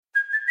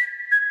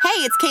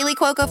Hey, it's Kaylee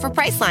Cuoco for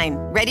Priceline.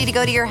 Ready to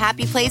go to your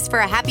happy place for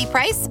a happy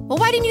price? Well,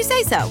 why didn't you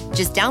say so?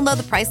 Just download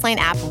the Priceline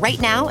app right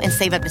now and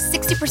save up to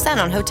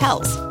 60% on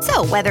hotels.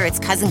 So whether it's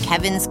Cousin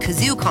Kevin's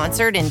Kazoo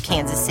Concert in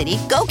Kansas City,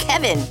 go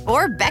Kevin,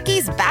 or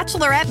Becky's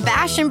Bachelorette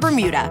Bash in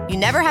Bermuda, you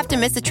never have to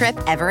miss a trip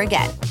ever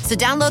again. So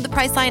download the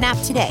Priceline app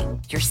today.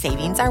 Your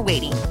savings are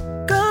waiting.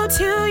 Go to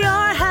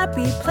your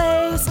happy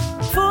place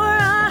for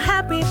a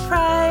happy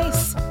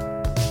price.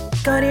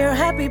 Go to your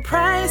happy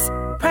price,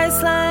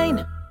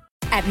 Priceline.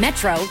 At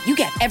Metro, you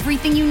get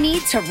everything you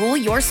need to rule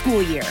your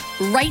school year.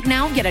 Right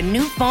now, get a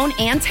new phone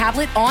and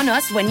tablet on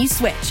us when you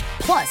switch.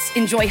 Plus,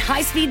 enjoy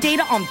high-speed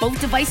data on both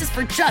devices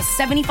for just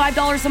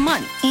 $75 a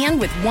month. And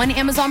with one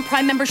Amazon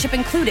Prime membership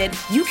included,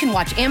 you can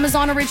watch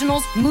Amazon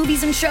Originals,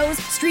 movies and shows,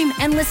 stream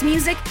endless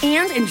music,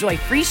 and enjoy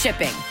free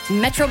shipping.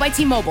 Metro by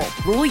T-Mobile.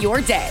 Rule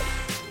your day.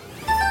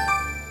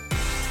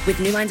 With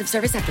new lines of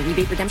service after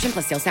rebate redemption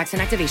plus sales tax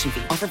and activation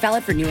fee. Offer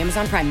valid for new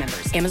Amazon Prime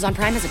members. Amazon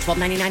Prime has a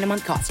 $12.99 a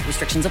month cost.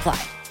 Restrictions apply.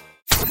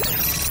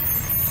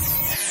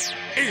 It's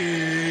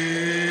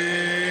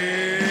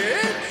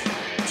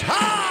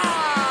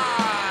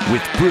time!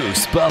 With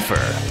Bruce Buffer.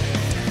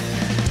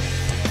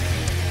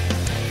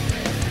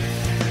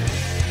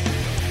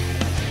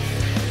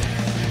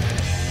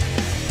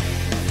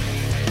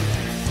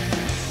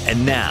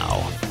 And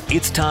now,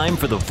 it's time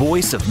for the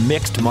voice of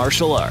mixed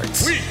martial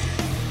arts. We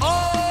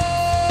are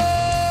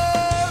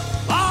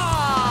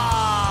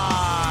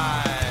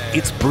live!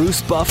 It's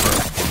Bruce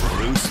Buffer.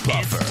 Bruce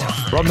Buffer.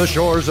 From the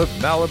shores of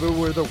Malibu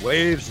where the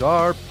waves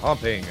are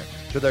pumping,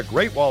 to the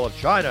Great Wall of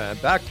China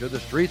and back to the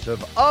streets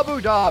of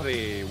Abu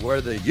Dhabi where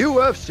the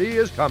UFC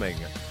is coming.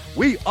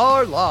 We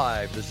are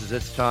live. This is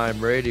It's Time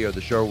Radio,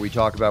 the show where we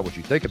talk about what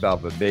you think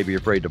about but may be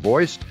afraid to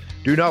voice.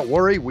 Do not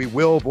worry, we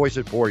will voice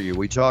it for you.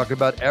 We talk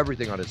about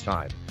everything on It's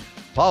Time.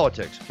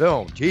 Politics,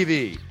 film,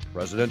 TV,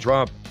 President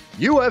Trump,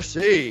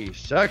 UFC,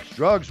 sex,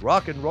 drugs,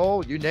 rock and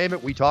roll, you name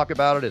it, we talk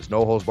about it. It's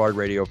No Holds Barred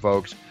Radio,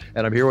 folks.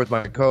 And I'm here with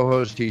my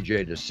co-host,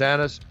 TJ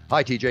DeSantis.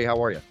 Hi, TJ.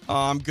 How are you?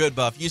 I'm good,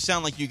 Buff. You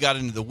sound like you got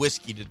into the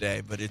whiskey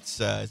today, but it's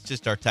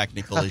just our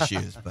technical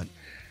issues. But,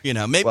 you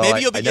know, maybe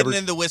you'll be getting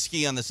into the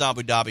whiskey on this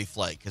Abu Dhabi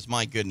flight because,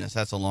 my goodness,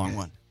 that's a long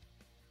one.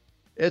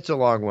 It's a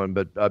long one,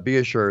 but be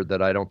assured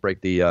that I don't break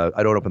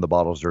I don't open the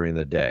bottles during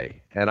the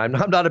day. And I'm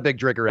not a big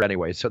drinker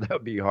anyway, so that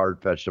would be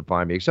hard-fetched to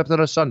find me. Except that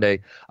on a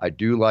Sunday, I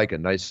do like a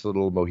nice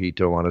little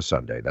mojito on a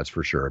Sunday. That's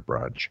for sure at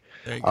brunch.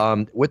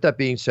 With that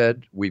being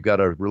said, we've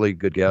got a really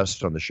good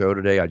guest on the show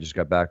today. I just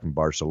got back from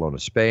Barcelona,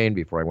 Spain,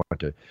 before I went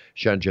to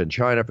Shenzhen,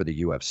 China for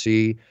the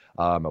UFC.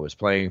 I was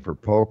playing for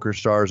Poker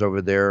Stars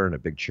over there in a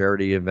big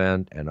charity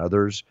event and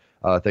others.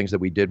 Things that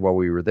we did while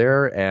we were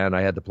there, and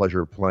I had the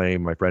pleasure of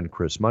playing my friend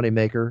Chris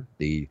Moneymaker,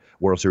 the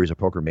World Series of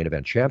Poker main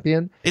event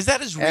champion. Is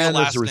that his real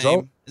last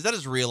name? Is that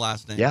his real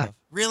last name? Yeah.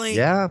 Really?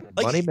 Yeah,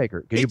 like,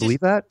 Moneymaker. Can you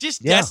believe that?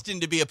 Just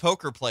destined to be a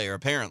poker player,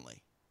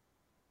 apparently.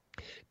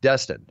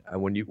 Destined.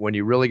 When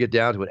you really get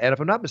down to it, and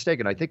if I'm not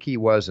mistaken, I think he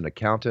was an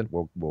accountant.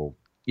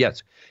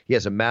 Yes, he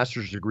has a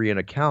master's degree in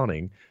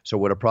accounting. So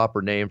what a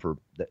proper name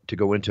to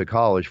go into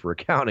college for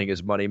accounting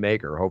is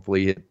Moneymaker.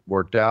 Hopefully it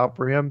worked out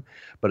for him.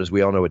 But as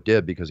we all know, it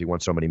did because he won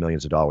so many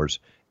millions of dollars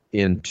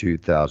in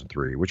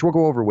 2003, which we'll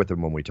go over with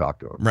him when we talk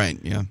to him. Right,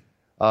 yeah.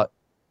 All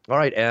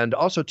right. And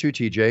also, too,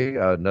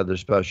 TJ, another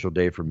special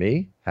day for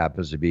me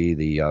happens to be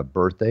the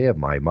birthday of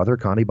my mother,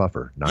 Connie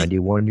Buffer,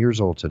 91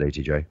 years old today,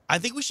 TJ. I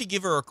think we should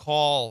give her a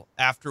call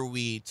after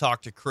we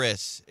talk to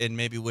Chris and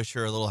maybe wish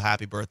her a little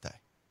happy birthday.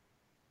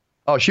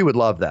 Oh, she would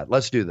love that.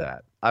 Let's do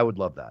that. I would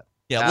love that.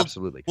 Yeah,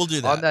 absolutely. We'll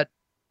do that.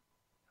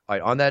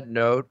 On that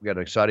note, we got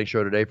an exciting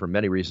show today for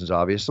many reasons,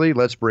 obviously.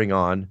 Let's bring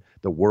on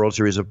the World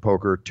Series of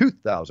Poker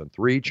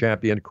 2003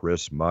 champion,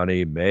 Chris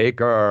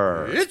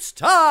Moneymaker. It's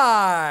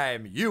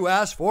time! You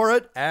asked for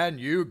it, and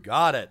you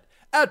got it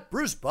at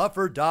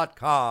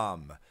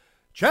BruceBuffer.com.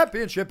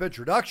 Championship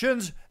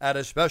introductions at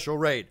a special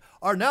rate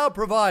are now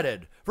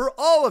provided for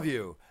all of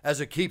you as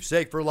a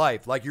keepsake for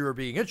life, like you are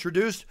being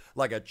introduced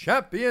like a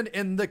champion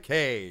in the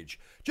cage.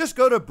 Just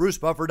go to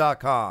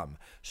BruceBuffer.com.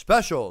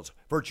 Specials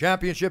for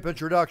championship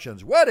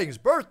introductions, weddings,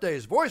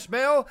 birthdays,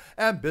 voicemail,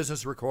 and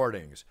business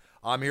recordings.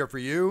 I'm here for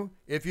you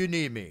if you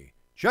need me.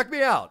 Check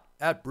me out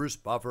at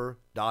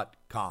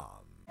BruceBuffer.com.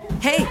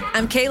 Hey,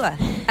 I'm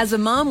Kayla. As a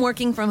mom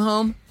working from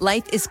home,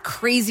 life is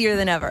crazier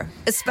than ever,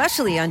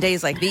 especially on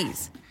days like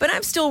these. But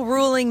I'm still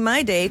ruling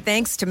my day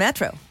thanks to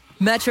Metro.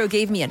 Metro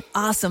gave me an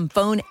awesome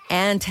phone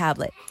and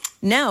tablet.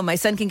 Now my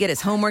son can get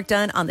his homework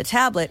done on the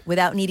tablet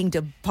without needing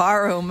to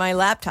borrow my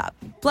laptop.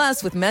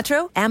 Plus, with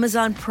Metro,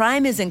 Amazon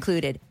Prime is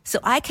included, so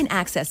I can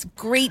access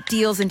great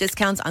deals and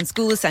discounts on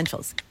school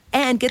essentials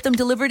and get them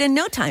delivered in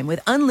no time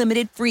with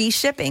unlimited free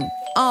shipping.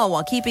 All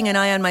while keeping an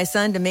eye on my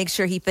son to make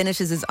sure he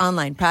finishes his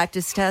online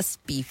practice tests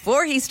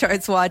before he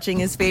starts watching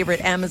his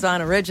favorite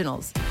Amazon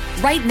Originals.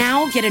 Right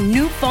now, get a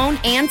new phone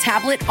and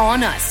tablet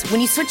on us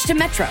when you switch to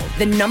Metro,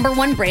 the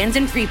 #1 brand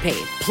in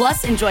prepaid.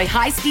 Plus, enjoy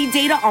high-speed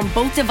data on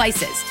both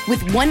devices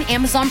with one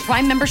Amazon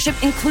Prime membership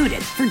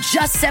included for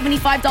just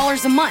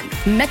 $75 a month.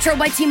 Metro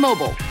by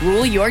T-Mobile.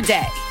 Rule your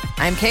day.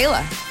 I'm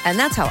Kayla, and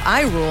that's how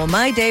I rule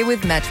my day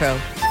with Metro.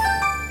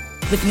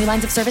 With new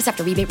lines of service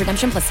after rebate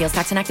redemption plus sales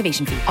tax and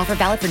activation fee. Offer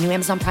valid for new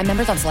Amazon Prime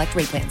members on select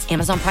rate plans.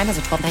 Amazon Prime has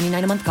a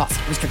 $12.99 a month cost.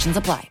 Restrictions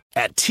apply.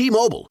 At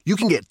T-Mobile, you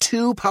can get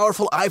 2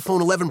 powerful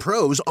iPhone 11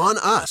 Pros on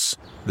us.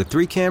 The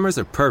 3 cameras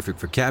are perfect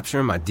for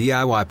capturing my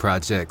DIY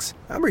projects.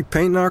 I'm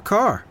repainting our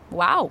car.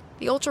 Wow,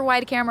 the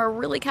ultra-wide camera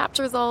really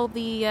captures all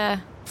the,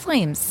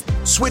 flames.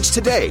 Switch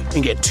today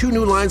and get 2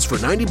 new lines for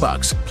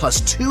 $90, plus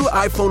 2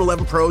 iPhone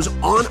 11 Pros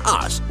on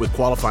us with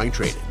qualifying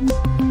trade-in.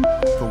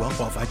 For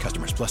well-qualified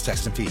customers, plus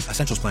taxes and fees.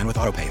 Essentials plan with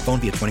autopay. Phone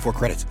via 24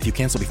 credits. If you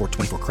cancel before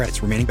 24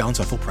 credits, remaining balance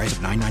on full price of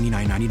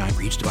 $999.99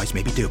 for each device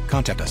may be due.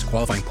 Contact us.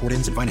 Qualifying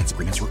port-ins and finance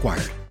agreements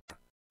required.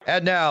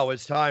 And now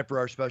it's time for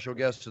our special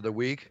guest of the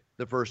week,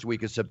 the first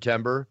week of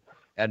September.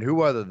 And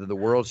who other than the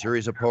World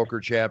Series of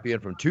Poker champion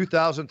from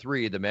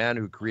 2003, the man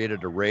who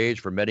created a rage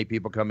for many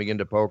people coming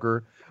into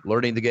poker,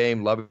 learning the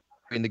game, loving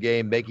the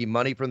game, making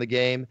money from the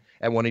game,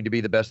 and wanting to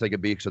be the best they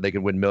could be so they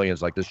can win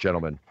millions like this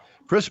gentleman.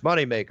 Chris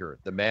Moneymaker,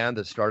 the man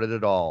that started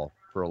it all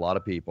for a lot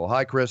of people.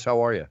 Hi, Chris.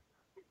 How are you?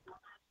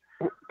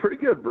 Pretty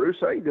good, Bruce.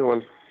 How you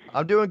doing?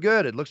 I'm doing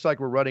good. It looks like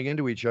we're running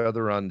into each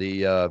other on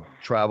the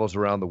travels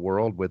around the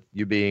world, with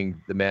you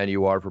being the man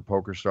you are for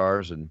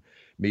PokerStars and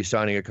me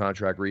signing a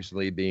contract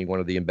recently, being one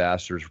of the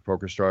ambassadors for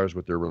PokerStars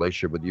with their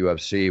relationship with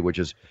UFC, which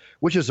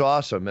is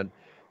awesome. And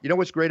you know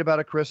what's great about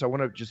it, Chris? I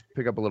want to just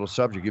pick up a little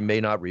subject you may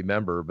not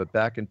remember, but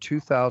back in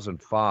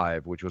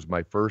 2005, which was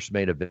my first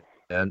main event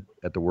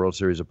at the World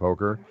Series of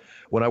Poker,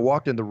 when I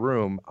walked in the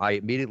room, I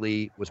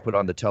immediately was put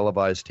on the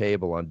televised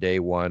table on day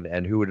one,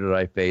 and who did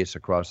I face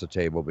across the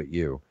table but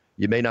you?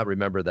 You may not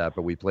remember that,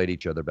 but we played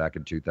each other back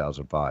in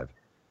 2005.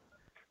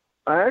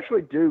 I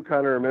actually do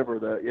kind of remember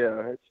that,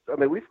 yeah.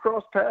 We've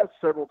crossed paths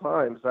several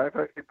times. I've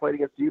actually played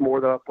against you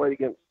more than I've played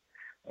against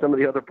some of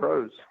the other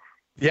pros.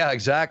 Yeah,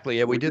 exactly.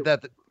 Yeah, we did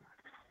that.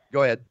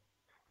 Go ahead.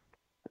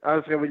 I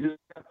was saying we just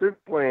got through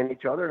playing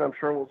each other, and I'm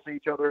sure we'll see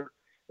each other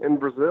in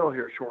Brazil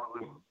here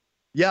shortly.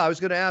 Yeah, I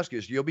was going to ask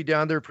you, so you'll be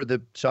down there for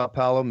the Sao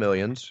Paulo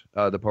Millions,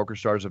 the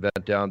PokerStars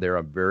event down there.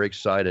 I'm very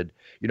excited.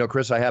 You know,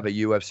 Chris, I have a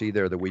UFC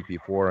there the week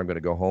before. I'm going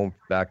to go home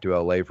back to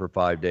LA for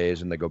 5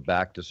 days and then go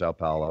back to Sao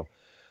Paulo,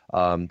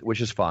 which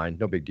is fine.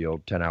 No big deal.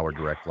 10-hour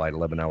direct flight,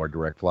 11-hour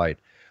direct flight.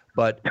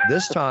 But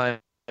this time,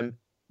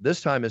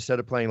 instead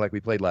of playing like we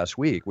played last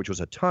week, which was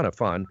a ton of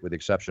fun, with the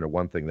exception of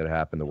one thing that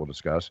happened that we'll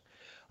discuss,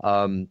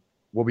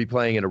 we'll be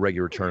playing in a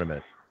regular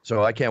tournament.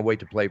 So I can't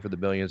wait to play for the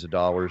millions of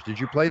dollars. Did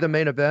you play the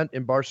main event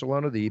in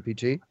Barcelona, the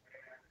EPT?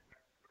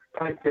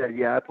 I did,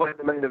 yeah. I played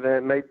the main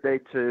event, made day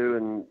 2,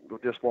 and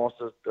just lost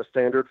a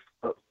standard.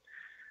 That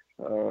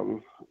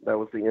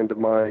was the end of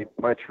my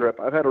trip.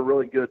 I've had a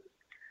really good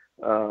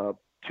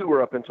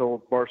tour up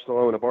until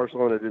Barcelona.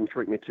 Barcelona didn't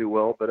treat me too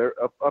well, but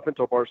up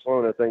until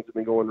Barcelona, things have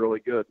been going really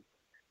good.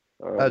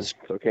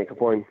 So can't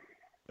complain.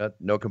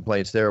 No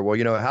complaints there. Well,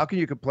 you know, how can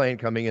you complain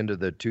coming into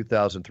the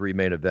 2003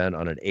 main event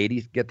on an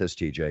 80? Get this,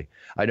 TJ.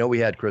 I know we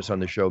had Chris on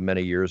the show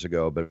many years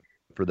ago, but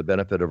for the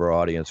benefit of our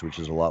audience, which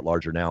is a lot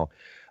larger now,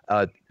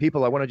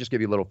 people, I want to just give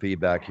you a little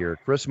feedback here.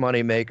 Chris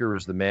Moneymaker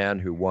is the man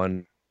who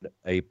won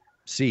a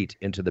seat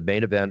into the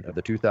main event of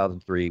the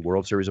 2003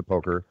 World Series of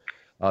Poker,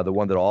 the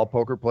one that all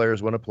poker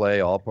players want to play,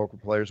 all poker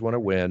players want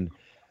to win.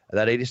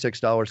 That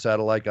 $86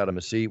 satellite got him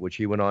a seat, which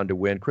he went on to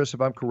win. Chris,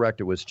 if I'm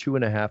correct, it was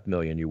 $2.5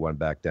 million you won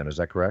back then. Is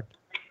that correct?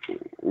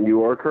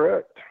 You are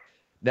correct.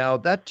 Now,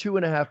 that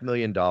 $2.5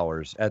 million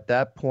at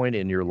that point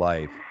in your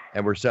life,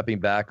 and we're stepping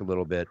back a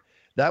little bit,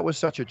 that was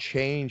such a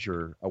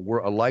changer, a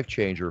life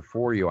changer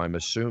for you, I'm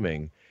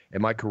assuming.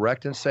 Am I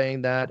correct in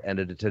saying that? And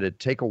did it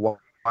take a while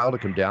to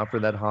come down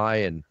from that high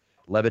and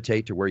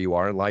levitate to where you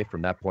are in life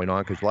from that point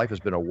on? Because life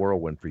has been a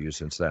whirlwind for you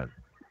since then.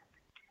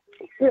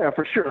 Yeah,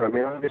 for sure. I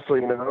mean,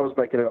 obviously, I was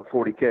making about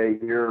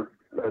 $40K a year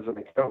as an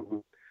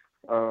accountant.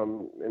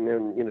 And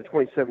then,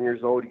 27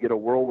 years old, you get a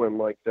whirlwind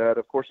like that.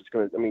 Of course,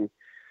 it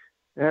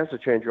has to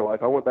change your life.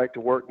 I went back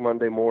to work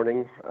Monday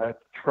morning. I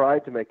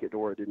tried to make it to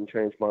where it didn't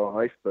change my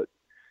life, but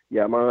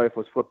yeah, my life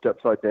was flipped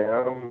upside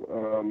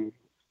down.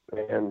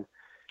 And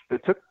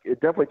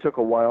it definitely took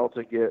a while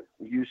to get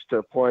used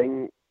to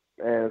playing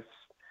as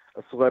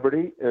a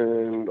celebrity,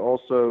 and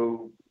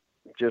also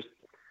just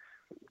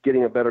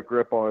getting a better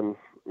grip on,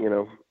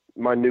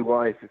 my new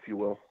life, if you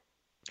will.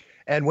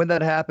 And when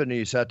that happened and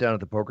you sat down at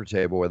the poker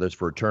table, whether it's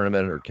for a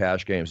tournament or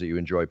cash games that you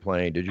enjoy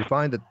playing, did you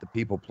find that the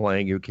people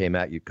playing you come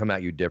at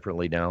you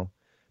differently now?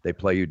 They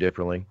play you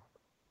differently?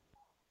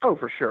 Oh,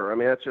 for sure. I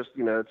mean, that's just,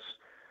 it's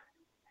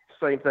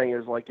the same thing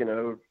as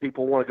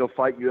people want to go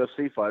fight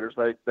UFC fighters.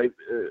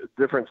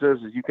 Difference is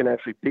you can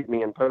actually beat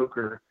me in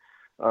poker.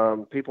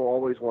 People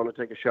always want to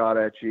take a shot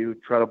at you,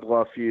 try to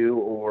bluff you,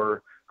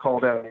 or call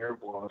down your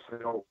bluff. They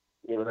don't,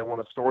 they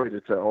want a story to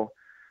tell.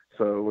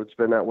 So it's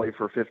been that way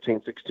for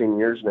 15, 16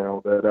 years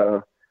now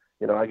that,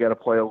 I got to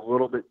play a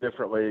little bit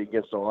differently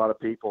against a lot of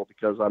people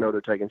because I know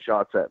they're taking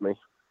shots at me.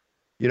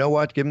 You know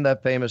what? Give them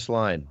that famous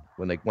line.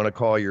 When they want to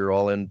call you're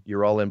all in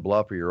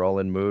bluff or you're all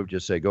in move,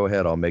 just say, go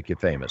ahead, I'll make you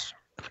famous.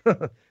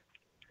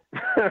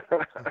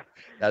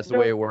 That's the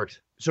way it works.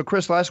 So,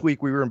 Chris, last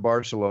week we were in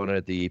Barcelona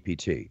at the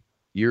EPT.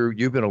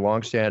 You've been a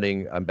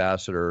longstanding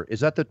ambassador. Is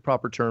that the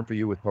proper term for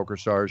you with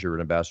PokerStars? You're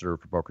an ambassador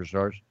for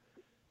PokerStars?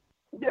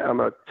 Yeah, I'm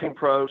a team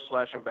pro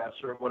 /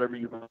 ambassador, whatever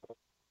you want.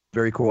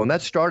 Very cool. And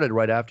that started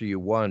right after you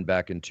won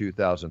back in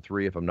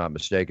 2003, if I'm not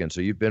mistaken.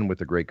 So you've been with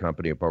the great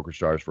company of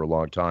PokerStars for a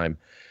long time.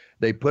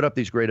 They put up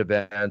these great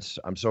events.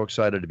 I'm so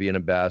excited to be an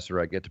ambassador.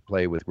 I get to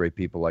play with great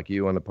people like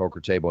you on the poker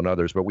table and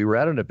others. But we were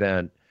at an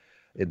event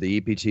in the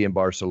EPT in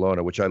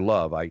Barcelona, which I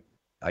love. I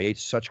ate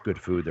such good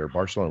food there.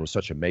 Barcelona was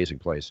such an amazing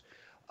place.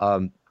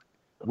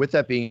 With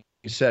that being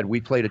said, we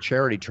played a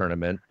charity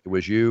tournament. It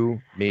was you,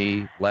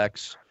 me,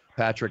 Lex,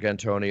 Patrick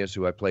Antonius,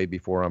 who I played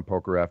before on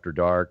Poker After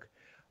Dark.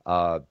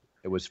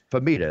 It was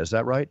Famita, is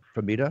that right?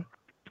 Famita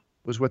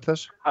was with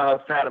us?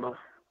 Fatima.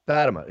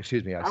 Fatima,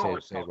 excuse me, I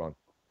say it wrong.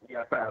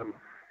 Yeah, Fatima.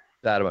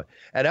 Fatima.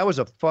 And that was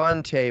a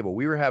fun table.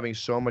 We were having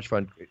so much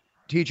fun.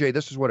 TJ,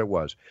 this is what it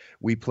was.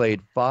 We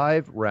played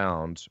 5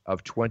 rounds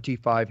of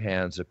 25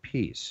 hands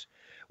apiece.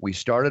 We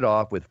started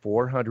off with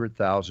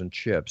 400,000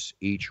 chips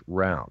each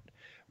round.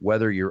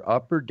 Whether you're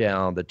up or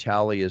down, the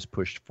tally is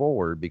pushed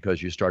forward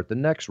because you start the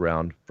next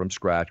round from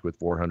scratch with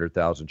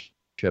 400,000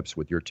 chips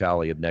with your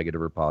tally of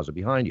negative or positive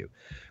behind you.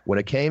 When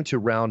it came to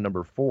round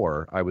number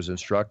 4, I was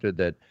instructed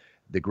that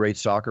the great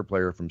soccer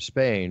player from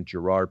Spain,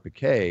 Gerard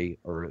Piqué,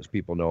 or as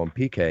people know him,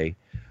 Piqué,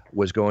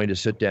 was going to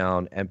sit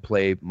down and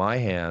play my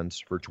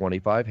hands for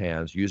 25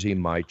 hands using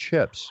my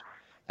chips.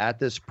 At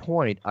this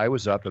point, I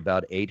was up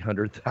about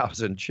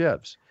 800,000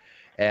 chips.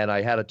 And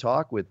I had a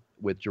talk with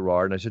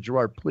Gerard, and I said,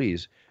 Gerard,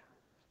 please,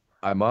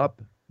 I'm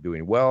up,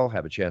 doing well,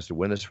 have a chance to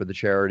win this for the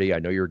charity. I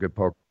know you're a good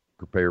poker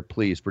player.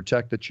 Please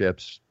protect the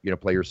chips,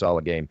 play your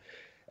solid game.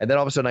 And then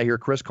all of a sudden I hear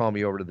Chris call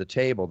me over to the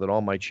table that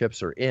all my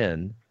chips are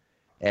in.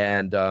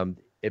 And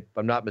if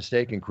I'm not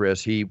mistaken,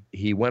 Chris,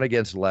 he went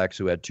against Lex,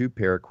 who had 2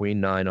 pair, Queen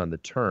 9 on the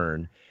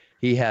turn.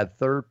 He had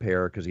 3rd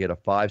pair because he had a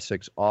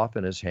 5-6 off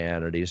in his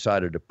hand, and he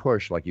decided to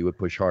push like you would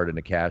push hard in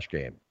a cash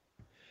game.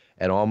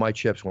 And all my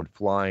chips went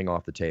flying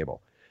off the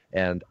table.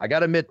 And I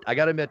got to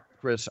admit,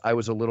 Chris, I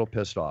was a little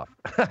pissed off.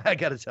 I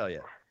got to tell you.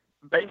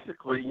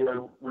 Basically,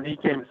 when he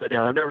came and sat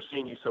down, I've never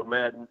seen you so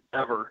mad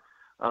ever.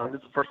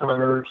 This is the first time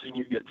I've ever seen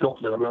you get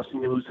tilted. I've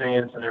seen you lose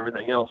hands and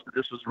everything else, but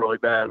this was really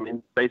bad. I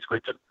mean, basically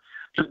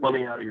took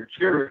money out of your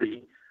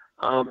charity.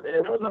 And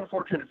it was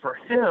unfortunate for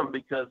him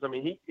because,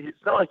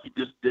 it's not like he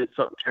just did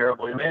something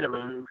terrible. He made a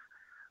move.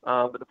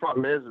 But the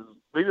problem is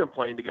we've been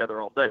playing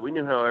together all day. We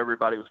knew how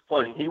everybody was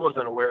playing. He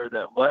wasn't aware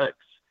that Lex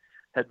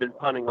had been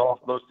punting off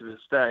most of his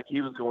stack.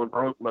 He was going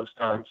broke most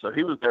times, so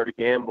he was there to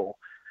gamble.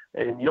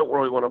 And you don't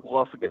really want to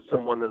bluff against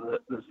someone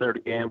that's there to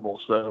gamble.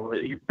 So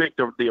he picked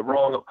the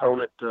wrong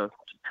opponent to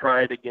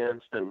try it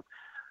against, and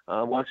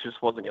Lex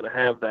just wasn't going to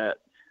have that.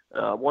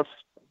 Once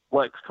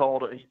Lex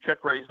called it, he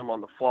check raised him on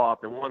the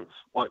flop, and once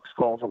Lex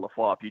calls on the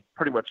flop, you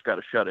pretty much got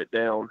to shut it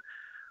down.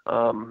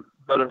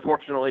 But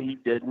unfortunately, he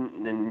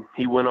didn't, and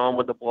he went on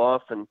with the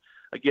bluff. And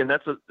again,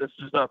 that's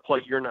just not a play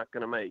you're not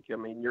going to make. I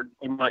mean,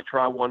 you might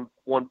try one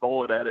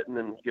bullet at it and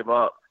then give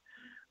up.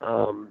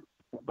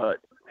 But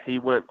he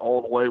went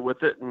all the way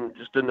with it and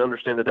just didn't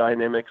understand the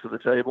dynamics of the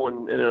table,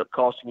 and ended up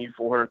costing you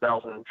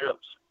 400,000 in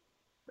chips.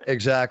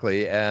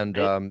 Exactly. And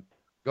go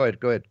ahead,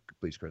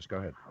 please, Chris. Go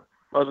ahead.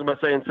 I was going to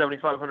say, $7,500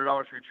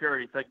 for your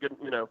charity. Thank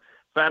goodness,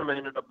 Fatima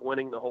ended up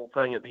winning the whole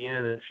thing at the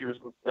end, and she was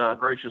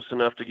gracious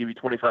enough to give you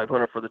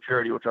 $2,500 for the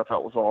charity, which I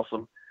thought was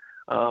awesome.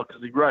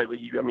 Because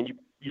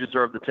you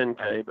deserve the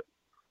 $10K, but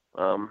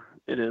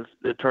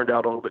it turned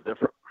out a little bit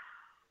different.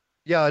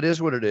 Yeah, it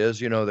is what it is.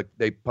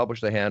 They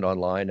published the hand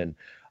online, and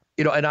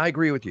and I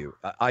agree with you.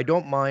 I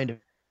don't mind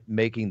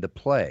making the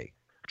play,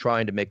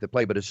 trying to make the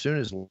play, but as soon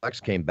as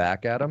Lex came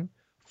back at him,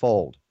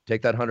 fold.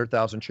 Take that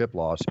 100,000 chip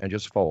loss and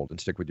just fold and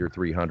stick with your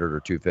 300 or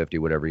 250,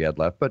 whatever you had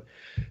left. But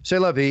c'est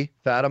la vie,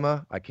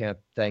 Fatima. I can't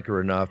thank her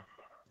enough.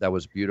 That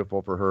was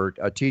beautiful for her.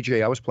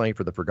 TJ, I was playing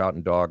for the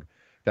Forgotten Dog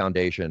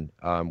Foundation,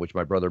 which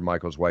my brother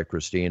Michael's wife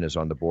Christine is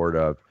on the board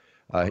of.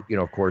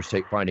 Of course,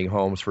 finding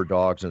homes for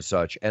dogs and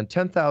such. And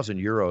 10,000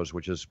 euros,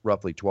 which is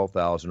roughly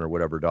 12,000 or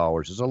whatever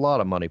dollars, is a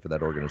lot of money for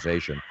that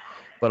organization.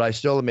 But I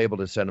still am able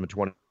to send them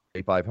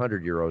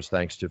 2,500 euros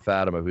thanks to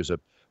Fatima, who's a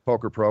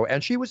poker pro.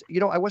 And she was,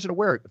 I wasn't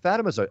aware.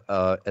 Fatima's an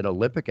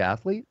Olympic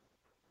athlete.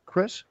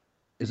 Chris,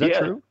 is that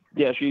true?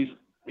 Yeah,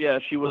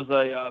 she was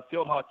a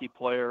field hockey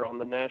player on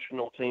the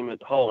national team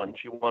at Holland.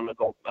 She won the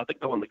gold. I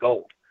think they won the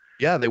gold.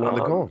 Yeah, they won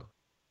the gold.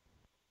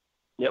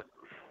 Yep.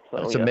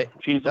 So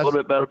she's a little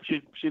bit better.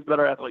 She's a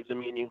better athlete than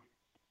me and you.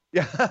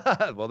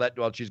 Yeah.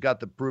 well, she's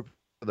got the proof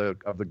of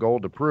the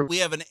gold to prove. We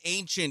have an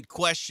ancient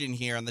question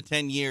here on the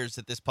 10 years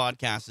that this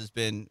podcast has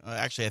been.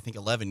 Actually, I think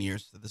 11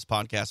 years that this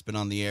podcast has been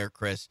on the air,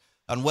 Chris,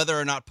 on whether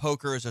or not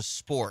poker is a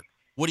sport.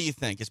 What do you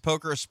think? Is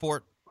poker a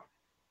sport?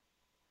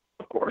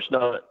 Of course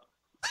not.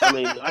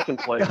 I can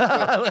play.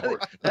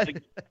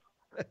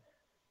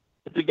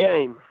 It's a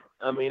game.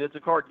 It's a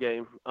card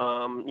game.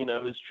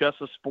 Is chess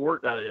a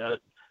sport?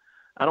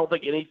 I don't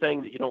think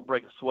anything that you don't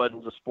break a sweat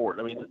is a sport.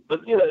 But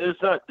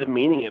it's not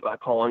demeaning it by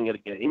calling it a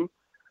game.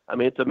 I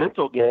mean, it's a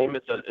mental game.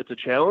 It's a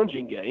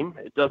challenging game.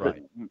 It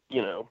doesn't,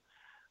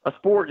 a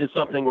sport is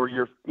something where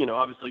you're,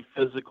 obviously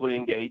physically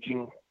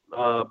engaging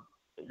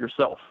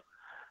yourself,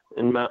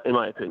 in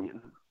my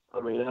opinion.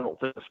 I mean, I don't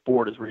think a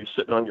sport is where you're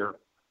sitting on your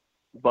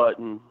butt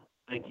and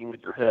thinking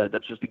with your head.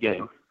 That's just a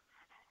game.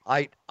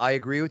 I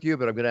agree with you,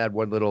 but I'm going to add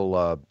one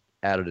little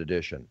added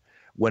addition.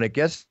 When it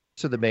gets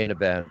to the main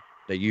event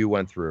that you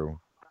went through,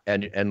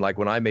 and like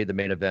when I made the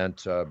main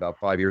event about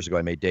 5 years ago,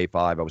 I made day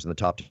 5. I was in the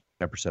top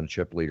 10% of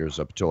chip leaders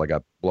up until I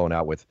got blown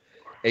out with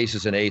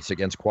aces and eights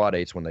against quad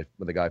eights when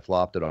the guy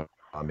flopped it on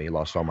me. He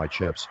lost all my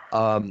chips.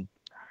 The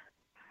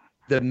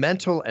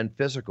mental and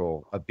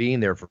physical of being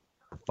there for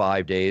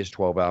 5 days,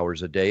 12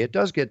 hours a day, it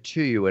does get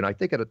to you. And I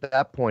think at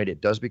that point,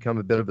 it does become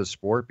a bit of a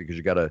sport because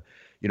you got to,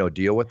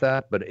 deal with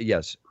that. But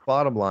yes,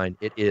 bottom line,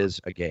 it is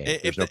a game.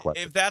 There's no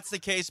question. If that's the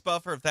case,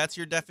 Buffer, if that's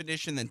your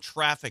definition, then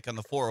traffic on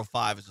the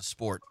 405 is a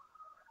sport.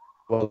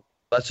 Well,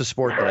 that's a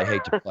sport that I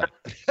hate to play.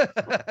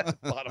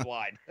 Bottom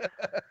line.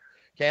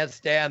 Can't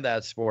stand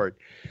that sport.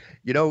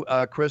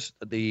 Chris,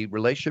 the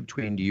relationship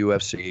between the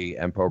UFC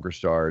and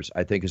PokerStars,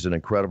 I think, is an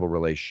incredible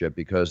relationship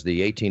because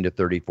the 18 to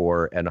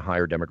 34 and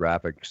higher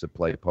demographics that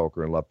play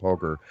poker and love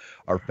poker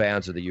are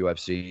fans of the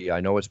UFC.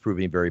 I know it's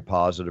proving very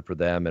positive for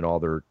them and all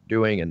they're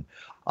doing, and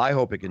I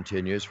hope it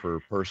continues for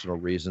personal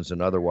reasons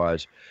and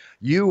otherwise.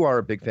 You are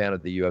a big fan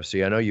of the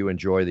UFC. I know you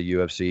enjoy the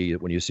UFC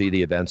when you see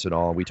the events and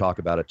all, and we talk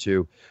about it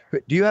too.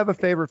 Do you have a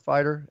favorite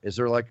fighter? Is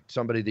there like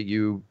somebody that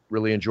you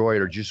really enjoy,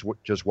 or just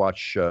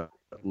watch,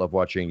 love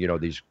watching,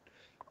 these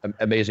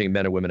amazing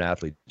men and women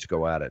athletes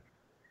go at it?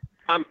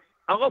 I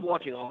love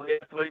watching all the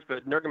athletes,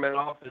 but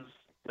Nurmagomedov is,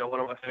 one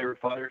of my favorite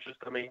fighters. Just,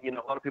 a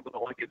lot of people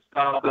don't like his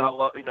style, but I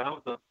love, I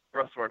was a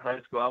wrestler in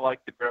high school. I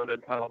like the ground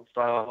and pound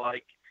style. I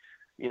like,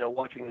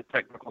 watching the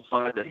technical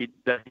side that he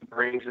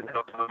brings and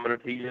how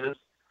dominant he is.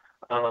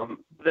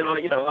 Then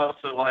I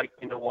also like,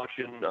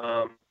 watching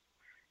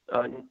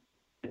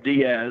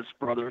Diaz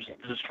brothers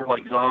just for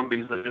like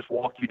zombies that just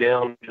walk you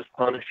down, and just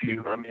punish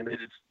you. I mean,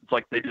 it's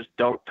like they just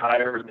don't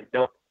tire and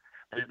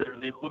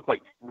they look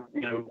like,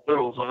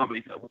 little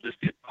zombies that will just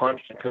get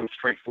punched and come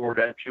straight forward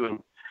at you. And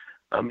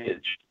I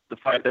mean, the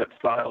fight that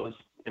style is,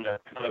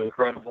 kind of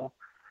incredible.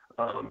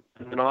 And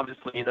then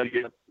obviously,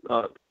 you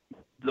have,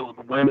 the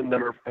women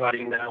that are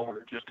fighting now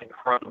are just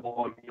incredible.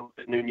 I mean, you look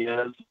at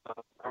Nunez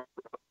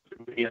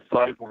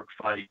Cyborg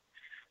fight,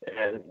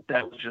 and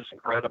that was just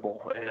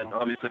incredible. And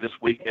obviously this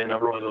weekend,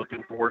 I'm really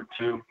looking forward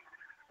to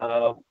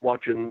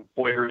watching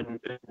Boyer and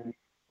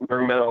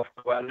Nurmagomedov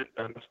go at it.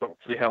 I just don't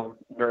see how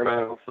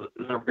Nurmagomedov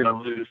is ever going to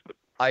lose. But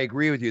I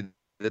agree with you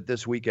that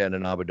this weekend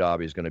in Abu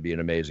Dhabi is going to be an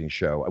amazing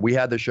show. We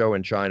had the show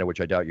in China, which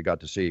I doubt you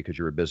got to see because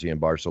you were busy in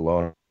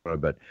Barcelona,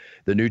 but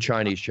the new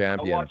Chinese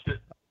champion. I watched it.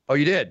 Oh,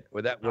 you did?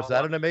 Was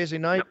that an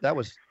amazing night? Yep. That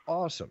was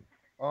awesome.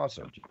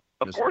 Awesome.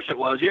 Of course it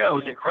was. Yeah, it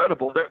was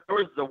incredible. There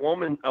was a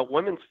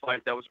women's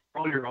fight that was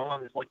earlier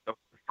on. It's like the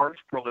first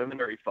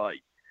preliminary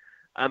fight.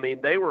 I mean,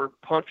 they were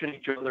punching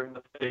each other in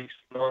the face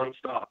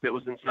nonstop. It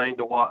was insane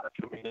to watch.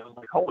 I mean, it was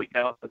like, holy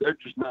cow, they're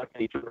just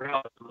knocking each other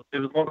out. It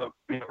was one of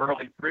the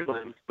early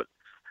prelims, but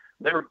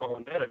they were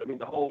going at it. I mean,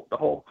 the whole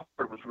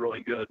card was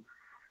really good.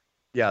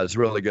 Yeah, it's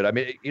really good. I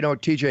mean,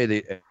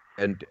 TJ,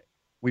 and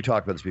we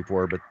talked about this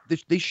before, but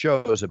these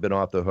shows have been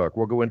off the hook.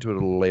 We'll go into it a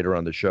little later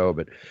on the show,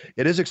 but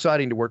it is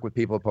exciting to work with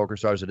people at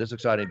PokerStars. It is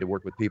exciting to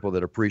work with people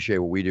that appreciate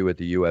what we do at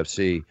the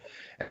UFC.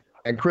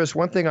 And Chris,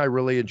 one thing I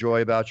really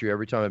enjoy about you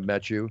every time I've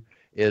met you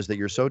is that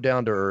you're so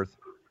down to earth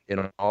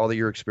in all that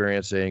you're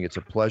experiencing. It's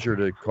a pleasure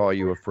to call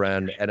you a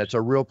friend, and it's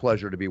a real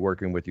pleasure to be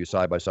working with you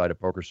side by side at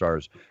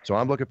PokerStars. So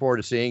I'm looking forward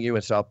to seeing you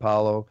in Sao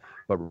Paulo,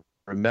 but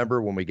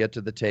remember, when we get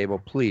to the table,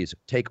 please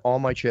take all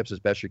my chips as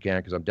best you can,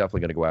 because I'm definitely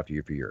going to go after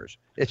you for yours.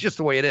 It's just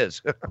the way it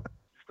is.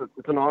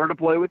 It's an honor to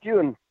play with you,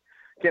 and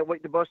can't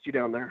wait to bust you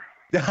down there.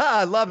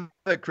 I love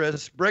it,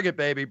 Chris. Bring it,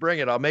 baby. Bring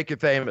it. I'll make you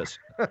famous.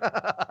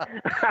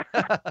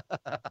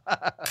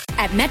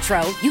 At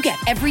Metro, you get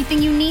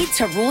everything you need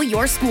to rule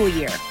your school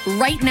year.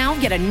 Right now,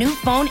 get a new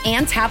phone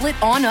and tablet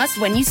on us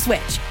when you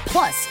switch.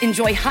 Plus,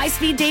 enjoy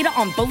high-speed data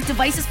on both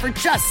devices for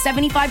just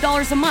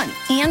 $75 a month.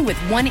 And with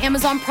one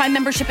Amazon Prime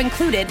membership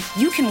included,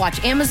 you can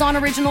watch Amazon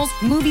Originals,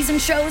 movies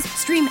and shows,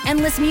 stream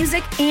endless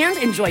music, and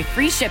enjoy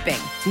free shipping.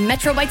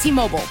 Metro by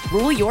T-Mobile.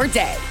 Rule your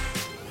day.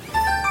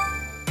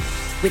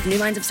 With new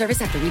lines of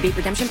service after rebate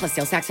redemption plus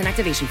sales tax and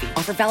activation fee.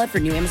 Offer valid for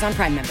new Amazon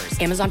Prime members.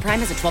 Amazon Prime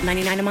has a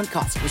 $12.99 a month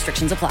cost.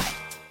 Restrictions apply.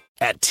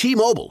 At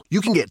T-Mobile,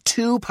 you can get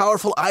 2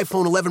 powerful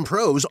iPhone 11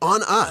 Pros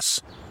on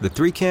us. The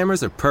 3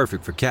 cameras are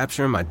perfect for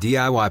capturing my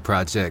DIY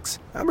projects.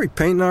 I'm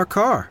repainting our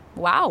car.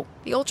 Wow,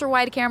 the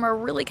ultra-wide camera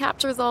really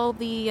captures all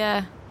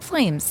the,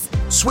 flames.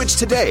 Switch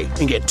today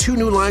and get 2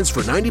 new lines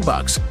for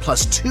 $90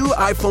 plus 2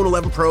 iPhone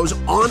 11 Pros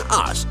on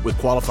us with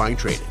qualifying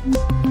trade-in.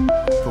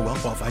 For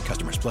well-qualified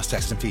customers, plus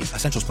taxes and fees.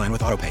 Essentials plan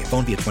with autopay.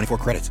 Phone via 24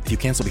 credits. If you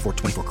cancel before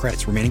 24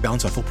 credits, remaining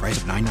balance on full price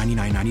of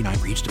 $999.99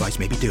 for each device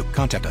may be due.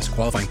 Contact us.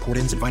 Qualifying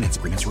port-ins and finance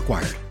agreements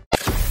required.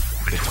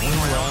 Between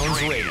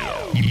Rounds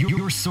Radio,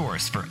 your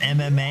source for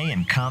MMA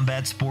and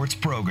combat sports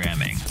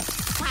programming.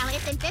 Well,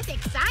 isn't this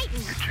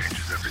exciting? It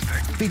changes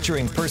everything.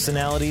 Featuring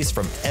personalities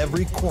from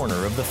every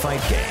corner of the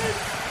fight game.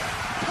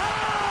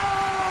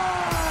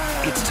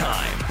 It's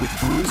time with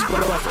Bruce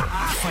Buffer,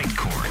 Fight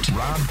Court,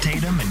 Rob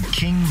Tatum, and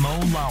King Mo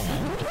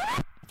Lawal.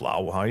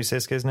 How do you say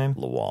this guy's name?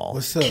 Lawal.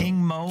 What's up?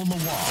 King Mo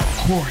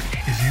Lawal.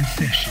 Court is in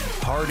session.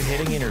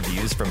 Hard-hitting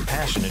interviews from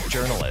passionate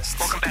journalists.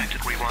 Welcome back to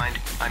The Rewind.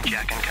 I'm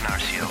Jack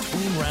Encarnacio.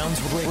 Clean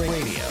rounds with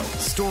radio.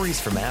 Stories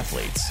from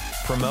athletes,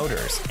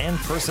 promoters, and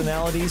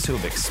personalities who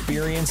have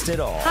experienced it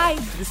all. Hi,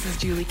 this is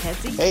Julie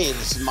Kedzie. Hey,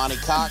 this is Monty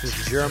Cox. This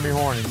is Jeremy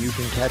Horn, and you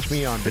can catch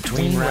me on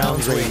Between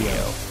Rounds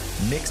Radio.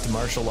 Mixed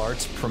Martial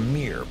Arts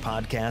premier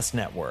podcast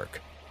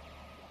network.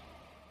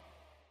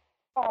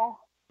 Oh.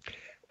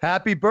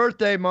 Happy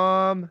birthday,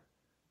 Mom.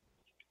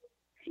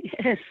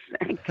 Yes,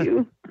 thank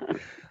you.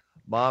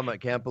 Mom, I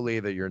can't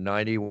believe it. You're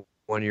 91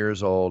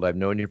 years old. I've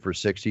known you for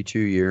 62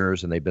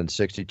 years, and they've been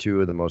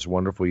 62 of the most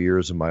wonderful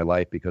years of my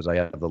life because I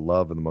have the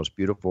love of the most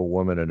beautiful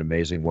woman and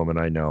amazing woman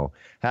I know.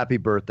 Happy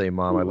birthday,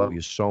 Mom. I love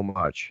you so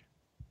much.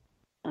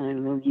 I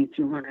love you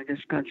too, and I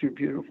just got your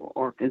beautiful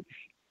orchids.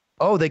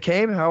 Oh, they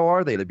came? How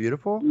are they? They're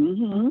beautiful?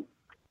 Mm-hmm.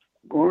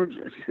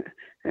 Gorgeous.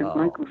 And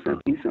Michael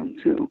sent me some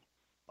too.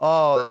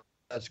 Oh,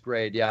 that's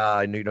great. Yeah,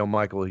 I know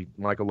Michael.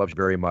 Michael loves you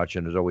very much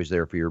and is always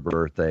there for your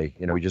birthday.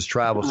 You know, we just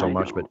travel so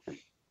much. But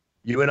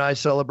you and I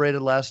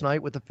celebrated last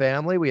night with the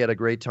family. We had a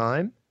great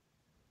time.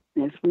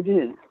 Yes, we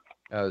did.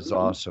 That was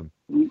awesome.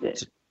 We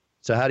did.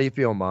 So how do you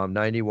feel, Mom?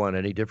 91.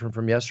 Any different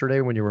from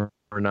yesterday when you were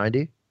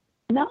 90?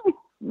 No,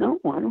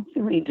 I don't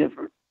feel any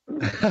different.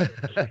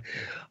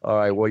 All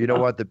right. Well, you know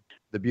what?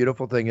 The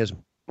beautiful thing is,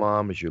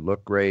 Mom, is you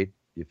look great,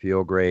 you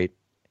feel great,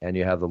 and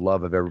you have the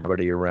love of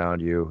everybody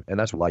around you. And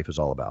that's what life is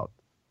all about.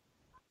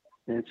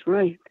 That's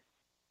right.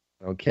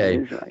 Okay.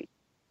 That is right.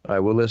 All right.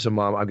 Well, listen,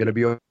 Mom, I'm going to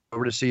be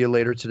over to see you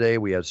later today.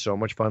 We had so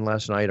much fun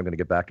last night. I'm going to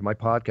get back to my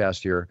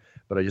podcast here,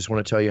 but I just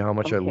want to tell you how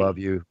much I love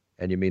you,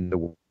 and you mean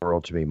the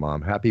world to me,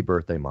 Mom. Happy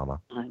birthday, Mama.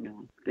 I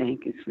know.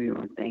 Thank you,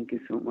 sweetheart. Thank you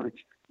so much.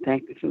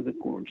 Thank you for the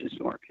gorgeous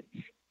orchids.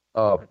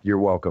 Oh, you're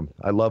welcome.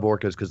 I love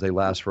orchids because they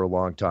last for a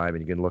long time,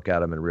 and you can look at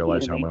them and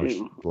realize how much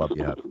love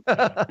you have.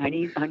 I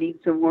need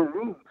some more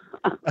room.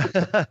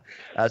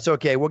 That's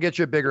okay. We'll get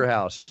you a bigger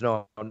house.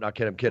 No, I'm not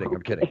kidding. I'm kidding.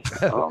 Okay.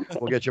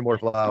 We'll get you more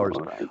flowers.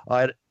 All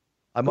right.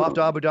 I'm off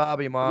to Abu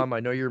Dhabi, Mom. I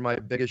know you're my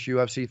biggest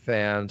UFC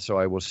fan, so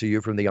I will see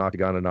you from the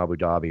Octagon in Abu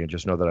Dhabi, and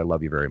just know that I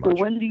love you very much.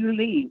 So when do you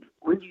leave?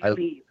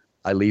 Leave?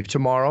 I leave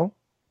tomorrow,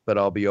 but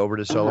I'll be over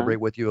to celebrate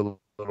with you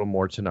a little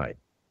more tonight.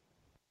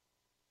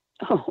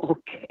 Oh,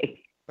 okay.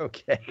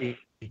 Okay.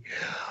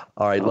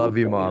 All right. Love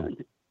you, Mom.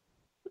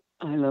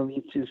 I love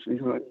you too,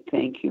 sweetheart.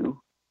 Thank you.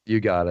 You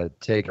got it.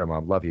 Take care,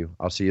 Mom. Love you.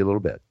 I'll see you a little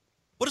bit.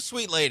 What a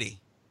sweet lady.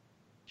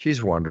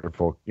 She's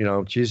wonderful. You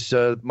know, she's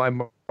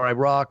my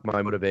rock,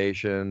 my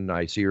motivation.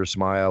 I see her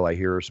smile. I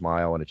hear her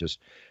smile, and it just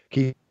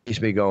keeps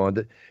me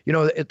going. You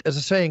know, as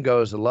the saying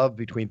goes, the love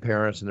between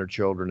parents and their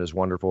children is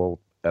wonderful,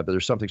 but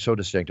there's something so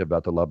distinctive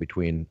about the love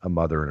between a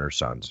mother and her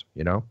sons,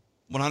 you know?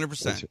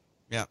 100%.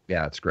 Yeah.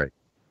 Yeah, it's great.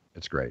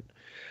 It's great.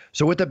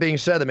 So with that being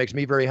said, that makes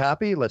me very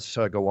happy. Let's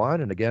go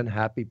on. And again,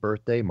 happy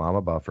birthday,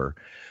 Mama Buffer.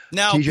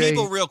 Now, TJ,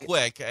 people, real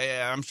quick,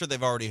 I'm sure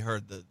they've already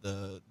heard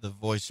the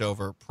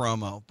voiceover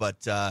promo,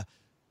 but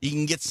you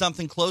can get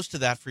something close to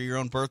that for your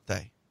own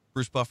birthday.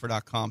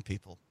 BruceBuffer.com,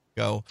 people.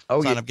 Go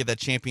sign up, get that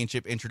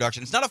championship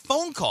introduction. It's not a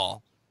phone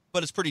call,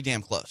 but it's pretty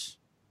damn close.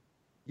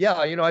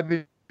 Yeah, you know, I've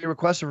been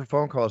requested for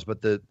phone calls,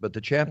 but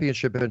the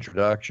championship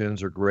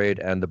introductions are great,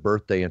 and the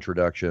birthday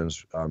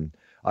introductions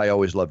I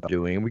always love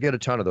doing. And we get a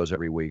ton of those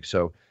every week.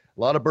 So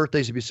a lot of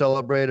birthdays to be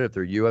celebrated. If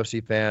they're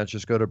UFC fans,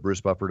 just go to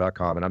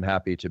BruceBuffer.com, and I'm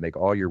happy to make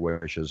all your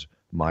wishes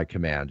my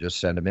command. Just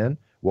send them in.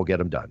 We'll get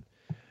them done.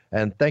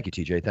 And thank you,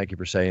 TJ. Thank you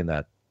for saying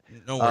that.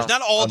 No worries.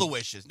 Not all the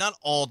wishes. Not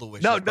all the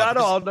wishes. No, not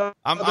all. No,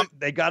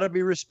 they got to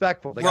be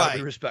respectful. They got to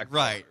be respectful.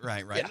 Right.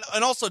 Yeah.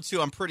 And also,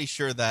 too, I'm pretty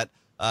sure that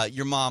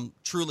your mom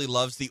truly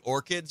loves the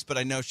orchids, but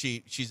I know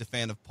she's a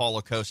fan of Paul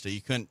Acosta.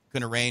 You couldn't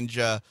arrange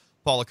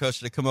Paul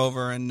Acosta to come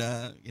over and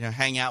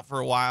hang out for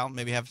a while,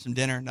 maybe have some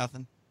dinner,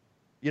 nothing?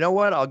 You know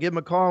what? I'll give him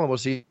a call, and we'll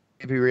see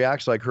if he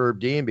reacts like Herb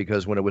Dean,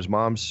 because when it was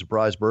Mom's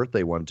surprise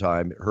birthday one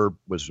time, Herb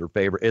was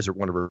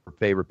one of her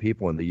favorite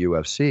people in the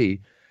UFC.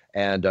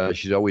 And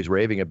she's always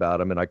raving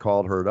about him. And I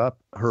called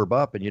Herb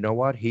up, and you know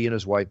what? He and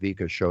his wife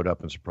Vika showed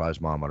up and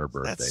surprised Mom on her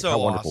birthday. That's so How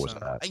wonderful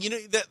awesome. was that? You know,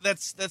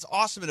 that's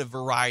awesome in a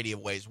variety of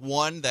ways.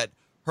 One, that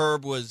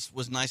Herb was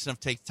nice enough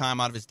to take time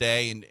out of his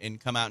day and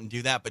come out and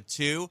do that. But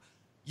two,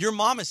 your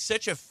mom is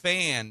such a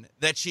fan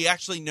that she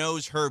actually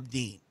knows Herb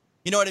Dean.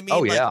 You know what I mean?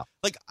 Oh, yeah.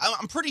 Like,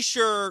 I'm pretty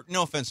sure,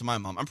 no offense to my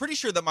mom, I'm pretty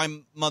sure that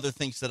my mother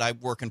thinks that I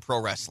work in pro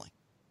wrestling.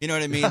 You know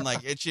what I mean? Like,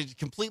 it's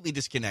completely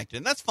disconnected.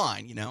 And that's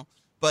fine, you know.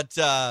 But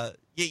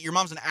your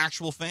mom's an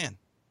actual fan.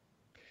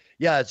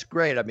 Yeah, it's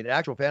great. I mean, an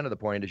actual fan to the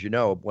point, as you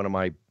know, one of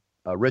my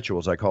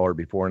rituals, I call her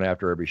before and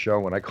after every show.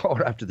 When I call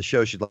her after the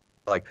show, she's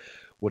like,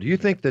 well, do you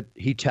think that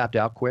he tapped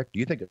out quick? Do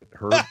you think that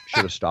Herb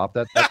should have stopped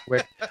that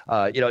quick?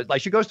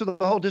 Like she goes through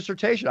the whole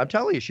dissertation. I'm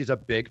telling you, she's a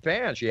big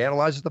fan. She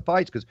analyzes the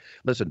fights because,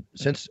 listen,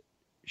 since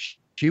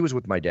She was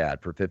with my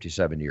dad for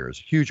 57 years.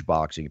 Huge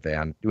boxing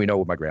fan. We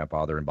know my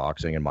grandfather in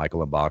boxing and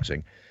Michael in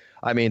boxing.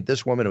 I mean,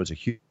 this woman was a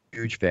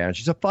huge fan.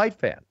 She's a fight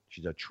fan.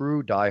 She's a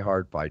true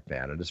diehard fight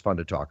fan, and it's fun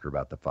to talk to her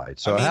about the fight.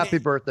 So happy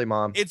birthday,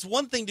 Mom. It's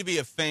one thing to be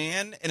a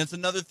fan, and it's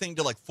another thing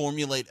to, like,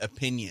 formulate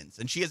opinions.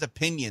 And she has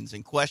opinions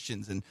and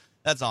questions, and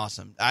that's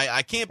awesome.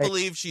 I can't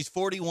believe she's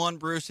 41,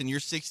 Bruce, and you're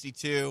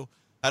 62.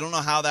 I don't know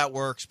how that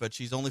works, but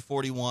she's only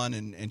 41,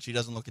 and she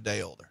doesn't look a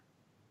day older.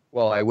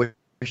 Well, I wish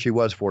she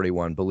was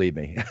 41, believe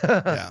me.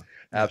 Yeah.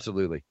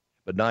 Absolutely.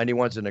 But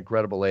 91's an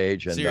incredible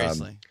age. And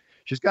seriously.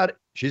 She's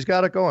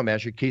got it going, man.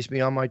 She keeps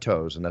me on my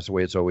toes, and that's the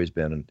way it's always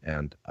been,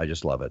 and I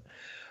just love it.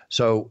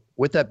 So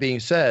with that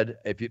being said,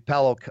 if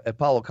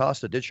Paulo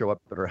Costa did show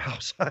up at her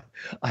house,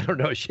 I don't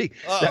know.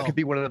 That could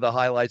be one of the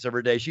highlights of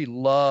her day. She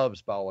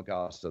loves Paulo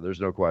Costa.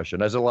 There's no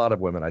question. As a lot of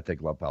women, I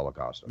think, love Paulo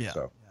Costa. Yeah.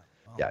 So,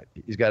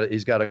 he's got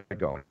it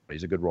going.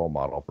 He's a good role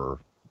model for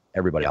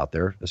everybody out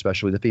there,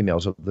 especially the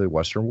females of the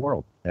Western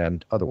world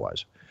and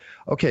otherwise.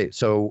 Okay,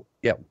 so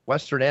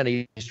Western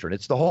and Eastern.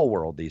 It's the whole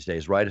world these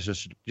days, right? It's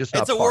just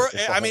not part.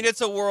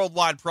 It's a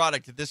worldwide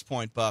product at this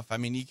point, Buff. I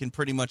mean, you can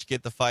pretty much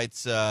get the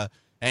fights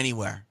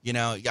anywhere. You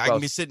know, I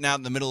can be sitting out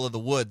in the middle of the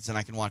woods and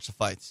I can watch the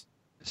fights.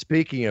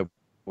 Speaking of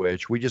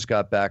which, we just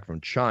got back from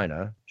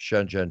China,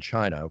 Shenzhen,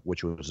 China,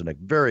 which was a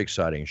very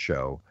exciting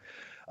show.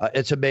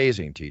 It's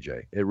amazing,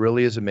 TJ. It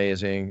really is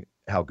amazing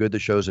how good the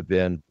shows have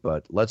been.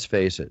 But let's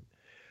face it,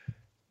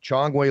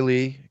 Zhang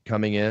Weili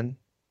coming in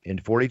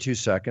 42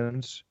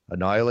 seconds,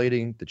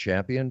 annihilating the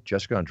champion,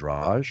 Jessica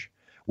Andrade.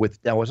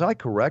 Now, was I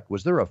correct?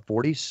 Was there a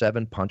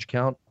 47 punch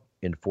count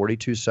in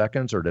 42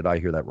 seconds, or did I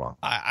hear that wrong?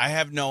 I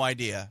have no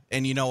idea.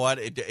 And you know what?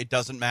 It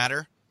doesn't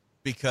matter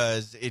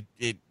because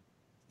it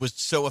was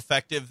so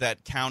effective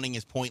that counting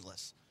is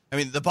pointless. I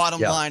mean, the bottom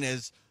line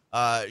is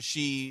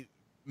she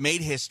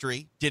made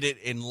history, did it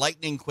in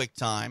lightning quick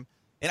time.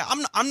 And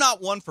I'm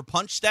not one for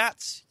punch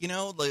stats. You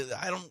know,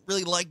 I don't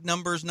really like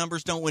numbers.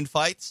 Numbers don't win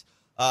fights.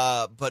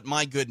 But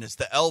my goodness,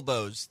 the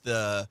elbows,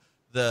 the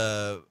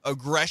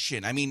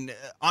aggression. I mean,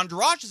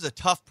 Andrade is a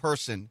tough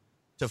person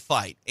to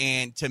fight,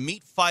 and to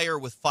meet fire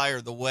with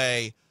fire the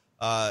way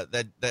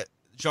that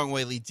Zhang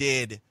Weili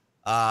did.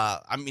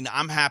 I mean,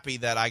 I'm happy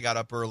that I got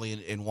up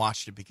early and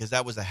watched it because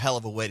that was a hell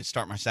of a way to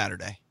start my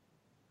Saturday.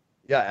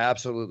 Yeah,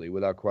 absolutely,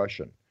 without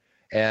question.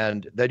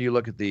 And then you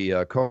look at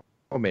the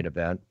co-main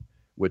event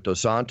with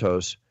Dos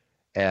Santos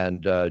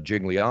and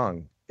Jing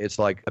Liang. It's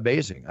like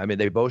amazing. I mean,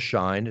 they both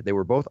shined. They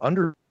were both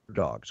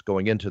underdogs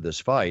going into this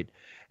fight.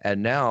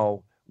 And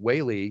now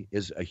Weili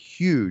is a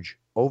huge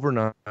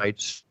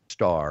overnight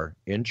star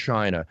in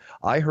China.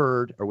 I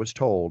heard or was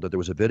told that there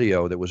was a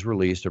video that was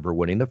released of her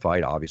winning the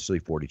fight, obviously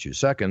 42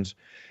 seconds.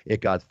 It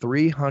got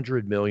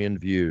 300 million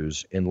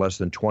views in less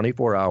than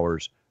 24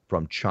 hours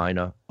from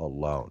China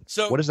alone.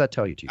 So what does that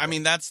tell you, T? I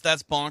mean, that's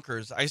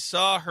bonkers. I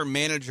saw her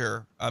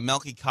manager,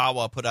 Melky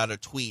Kawa, put out a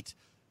tweet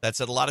that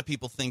said a lot of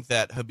people think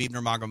that Khabib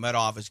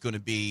Nurmagomedov is going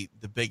to be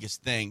the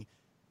biggest thing.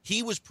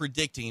 He was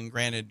predicting,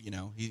 granted, you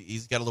know,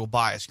 he's got a little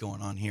bias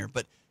going on here,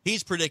 but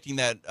he's predicting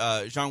that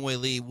Zhang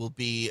Weili will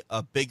be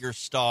a bigger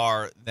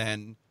star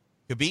than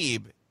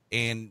Khabib,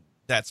 and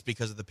that's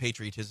because of the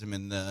patriotism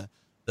and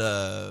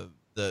the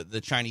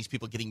Chinese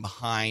people getting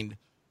behind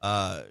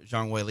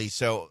Zhang Weili.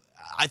 So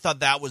I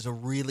thought that was a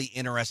really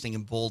interesting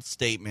and bold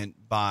statement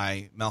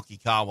by Melky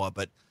Kawa,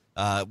 but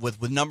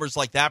with numbers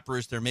like that,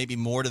 Bruce, there may be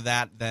more to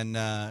that than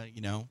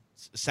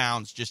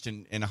sounds just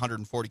in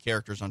 140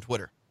 characters on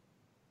Twitter.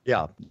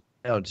 Yeah,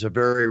 it's a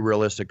very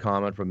realistic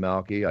comment from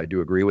Melky. I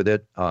do agree with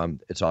it.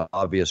 It's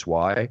obvious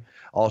why.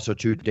 Also,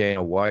 to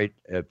Dana White,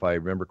 if I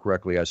remember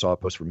correctly, I saw a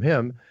post from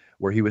him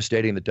where he was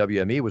stating that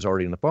WME was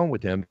already on the phone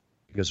with him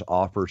because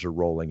offers are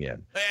rolling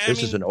in.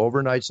 This is an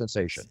overnight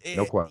sensation.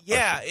 No question.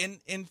 Yeah,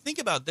 and think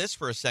about this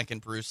for a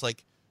second, Bruce.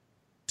 Like,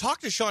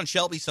 talk to Sean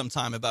Shelby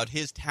sometime about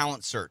his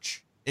talent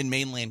search in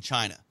mainland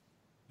China.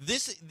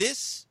 This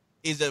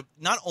is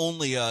not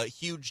only a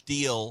huge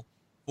deal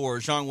for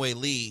Zhang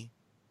Weili,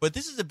 but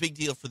this is a big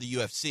deal for the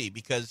UFC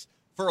because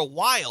for a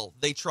while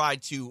they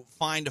tried to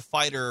find a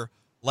fighter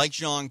like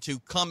Zhang to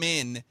come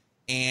in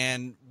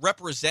and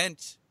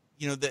represent,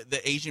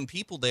 the Asian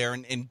people there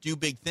and do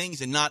big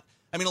things and not.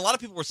 I mean, a lot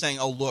of people were saying,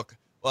 "Oh, look,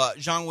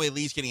 Zhang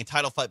Weili's getting a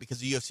title fight because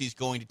the UFC is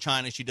going to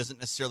China. She doesn't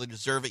necessarily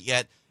deserve it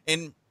yet."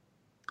 And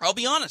I'll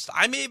be honest,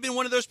 I may have been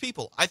one of those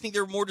people. I think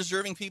there are more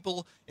deserving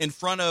people in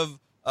front of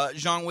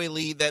Zhang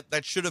Weili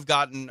that should have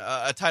gotten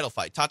a title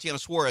fight. Tatiana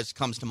Suarez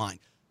comes to mind.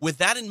 With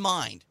that in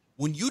mind,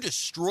 when you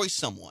destroy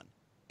someone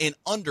in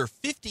under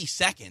 50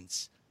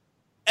 seconds,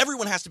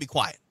 everyone has to be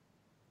quiet.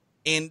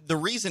 And the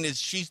reason is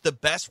she's the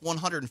best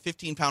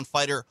 115-pound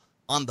fighter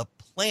on the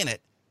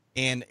planet,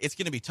 and it's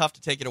going to be tough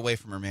to take it away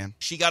from her, man.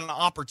 She got an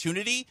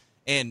opportunity,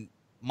 and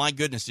my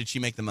goodness, did she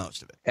make the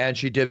most of it. And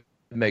she did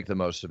make the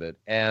most of it.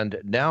 And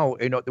now,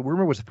 the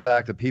rumor was the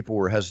fact that people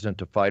were hesitant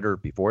to fight her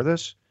before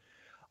this.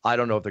 I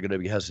don't know if they're going to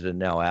be hesitant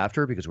now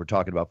after because we're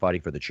talking about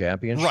fighting for the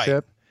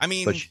championship. Right. I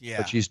mean,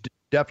 but she's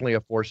definitely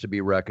a force to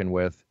be reckoned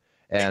with.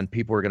 and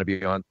people are going to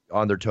be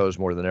on their toes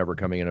more than ever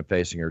coming in and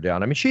facing her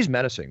down. I mean, she's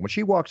menacing. When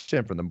she walks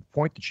in, from the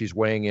point that she's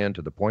weighing in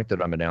to the point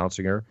that I'm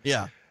announcing her,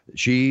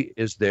 she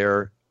is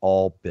there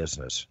all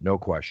business, no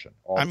question.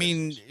 I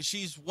mean,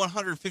 she's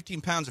 115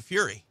 pounds of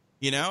fury,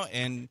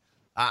 and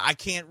I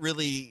can't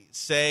really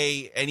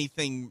say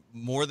anything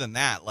more than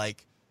that.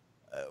 Like,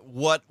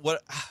 what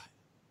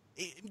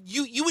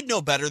you would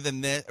know better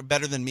than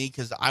me,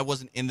 because I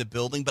wasn't in the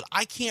building, but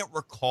I can't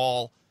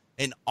recall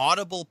an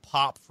audible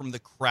pop from the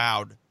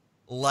crowd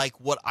like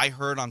what I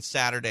heard on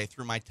Saturday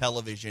through my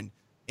television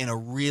in a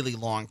really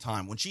long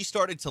time. When she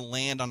started to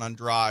land on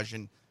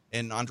Andrade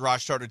and Andrade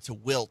started to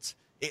wilt,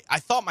 I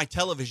thought my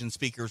television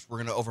speakers were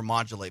going to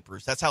overmodulate,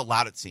 Bruce. That's how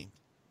loud it seemed.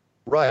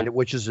 Right,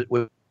 which is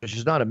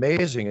not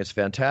amazing. It's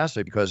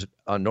fantastic, because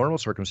on normal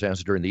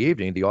circumstances during the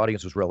evening, the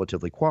audience was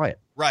relatively quiet.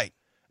 Right.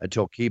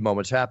 Until key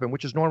moments happen,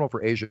 which is normal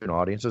for Asian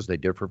audiences. They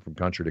differ from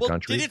country to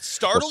country. Did it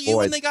startle you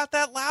when they got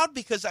that loud?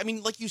 Because, I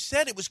mean, like you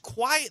said, it was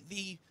quiet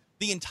the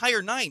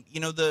entire night.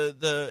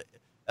 The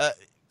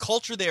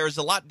culture there is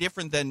a lot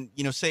different than,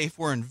 say, if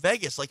we're in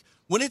Vegas. Like,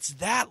 when it's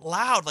that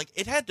loud, like,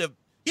 you had to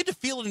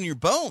feel it in your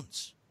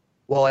bones.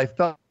 Well, I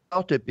felt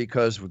it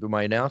because with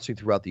my announcing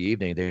throughout the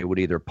evening, they would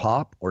either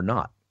pop or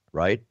not,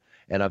 right?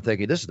 And I'm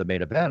thinking, this is the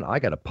main event. I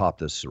got to pop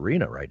this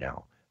arena right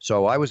now.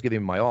 So I was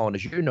giving my all. And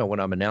as you know, when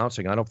I'm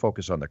announcing, I don't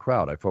focus on the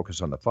crowd. I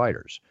focus on the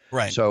fighters.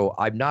 Right. So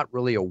I'm not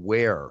really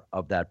aware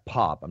of that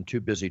pop. I'm too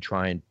busy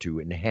trying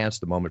to enhance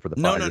the moment for the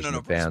fighters and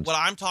the fans. What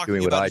I'm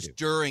talking about is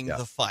during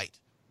the fight.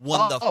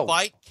 When the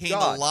fight came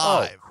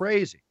alive. Oh,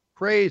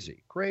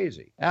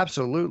 crazy.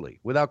 Absolutely.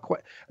 Without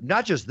question.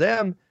 Not just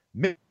them,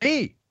 me.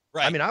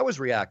 Right. I mean, I was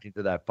reacting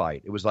to that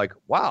fight. It was like,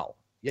 wow.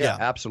 Yeah.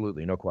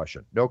 Absolutely. No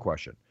question.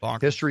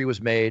 Bonkers. History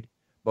was made,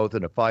 both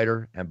in a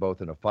fighter and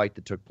both in a fight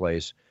that took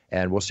place.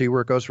 And we'll see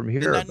where it goes from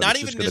here. Not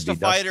even just a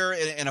fighter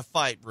and a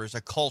fight, Bruce,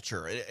 a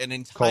culture. An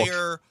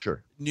entire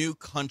new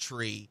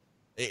country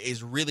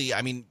is really,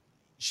 I mean,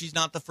 she's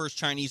not the first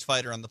Chinese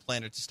fighter on the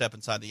planet to step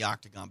inside the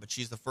octagon, but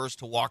she's the first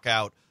to walk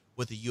out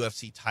with a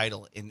UFC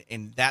title.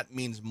 And that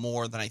means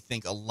more than I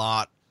think a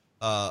lot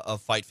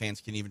of fight fans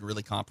can even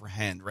really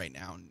comprehend right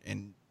now.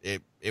 And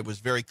it was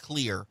very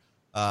clear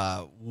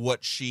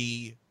what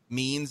she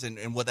means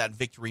and what that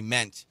victory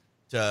meant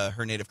to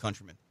her native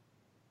countrymen.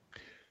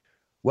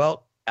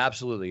 Well,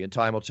 absolutely, and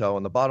time will tell.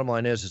 And the bottom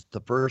line is, it's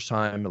the first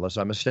time, unless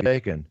I'm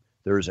mistaken,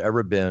 there has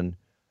ever been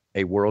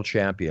a world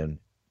champion,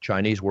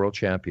 Chinese world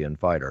champion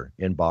fighter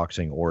in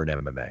boxing or in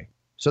MMA.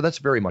 So that's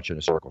very much an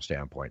historical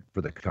standpoint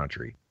for the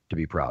country to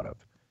be proud of.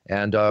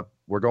 And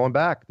we're going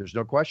back. There's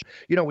no question.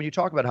 When you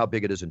talk about how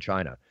big it is in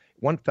China,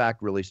 one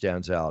fact really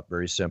stands out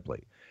very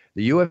simply.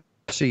 The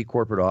UFC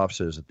corporate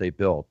offices that they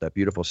built, that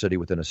beautiful city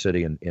within a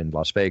city in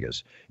Las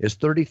Vegas, is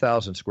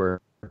 30,000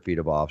 square feet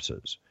of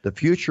offices. The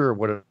future of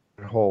what it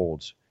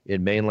holds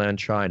in mainland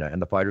China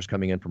and the fighters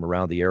coming in from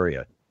around the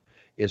area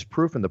is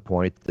proof in the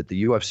point that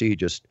the UFC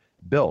just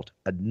built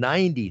a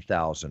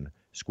 90,000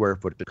 square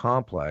foot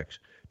complex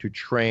to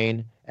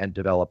train and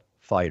develop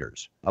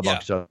fighters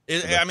amongst others.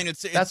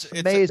 That's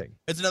amazing.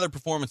 It's another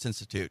performance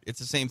institute. It's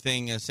the same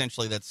thing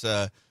essentially that's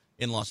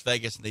in Las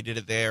Vegas, and they did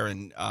it there.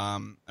 And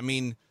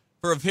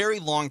for a very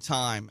long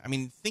time,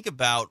 think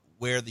about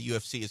where the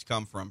UFC has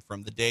come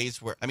from the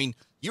days where,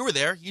 you were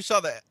there. You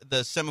saw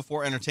the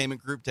Semaphore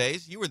Entertainment Group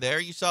days. You were there.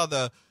 You saw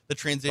the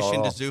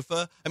transition to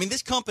Zuffa.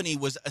 This company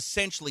was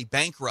essentially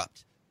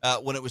bankrupt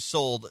when it was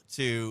sold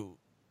to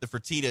the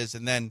Fertittas,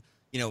 and then,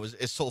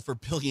 it sold for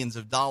billions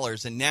of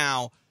dollars, and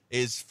now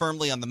is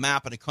firmly on the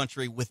map in a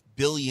country with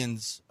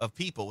billions of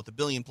people, with 1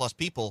 billion plus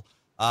people.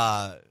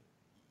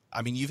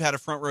 You've had a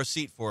front row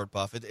seat for it,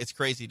 Buff. It's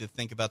crazy to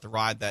think about the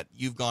ride that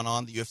you've gone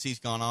on, the UFC's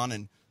gone on,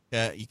 and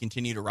you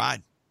continue to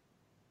ride.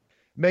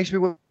 Makes me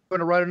want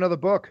to write another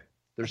book.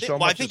 There's so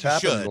much that's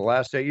happened in the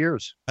last 8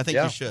 years. I think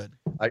you should.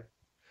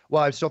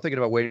 I'm still thinking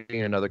about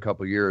waiting another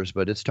couple of years,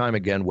 but it's time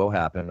again will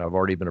happen. I've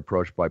already been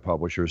approached by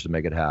publishers to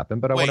make it happen,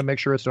 but I want to make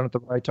sure it's done at the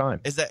right time.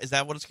 Is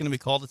that what it's going to be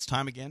called? It's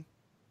time again?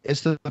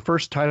 It's the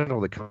first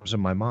title that comes in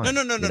my mind.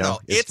 No.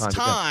 It's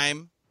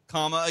time,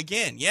 comma,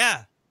 again.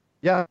 Yeah.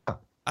 Yeah.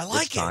 I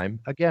like it's time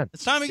again.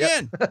 It's time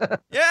again.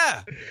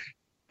 Yeah.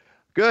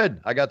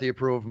 Good. I got the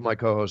approval of my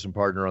co-host and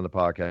partner on the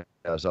podcast.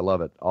 I love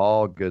it.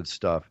 All good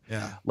stuff.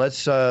 Yeah.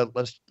 Let's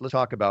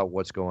talk about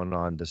what's going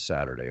on this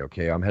Saturday.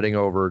 Okay. I'm heading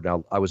over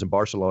now. I was in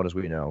Barcelona, as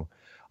we know.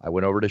 I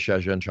went over to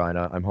Shenzhen,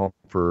 China. I'm home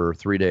for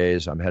 3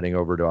 days. I'm heading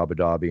over to Abu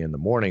Dhabi in the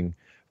morning.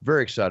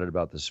 Very excited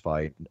about this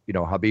fight.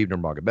 Khabib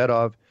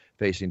Nurmagomedov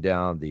facing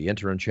down the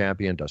interim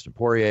champion, Dustin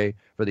Poirier,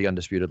 for the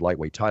undisputed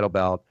lightweight title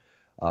bout.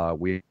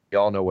 We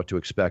all know what to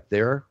expect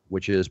there,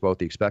 which is both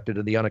the expected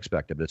and the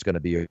unexpected, but it's going to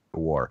be a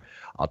war.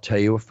 I'll tell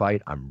you a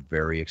fight I'm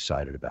very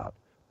excited about.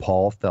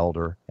 Paul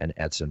Felder and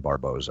Edson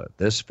Barboza.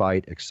 This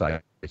fight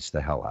excites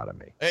the hell out of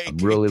me. I'm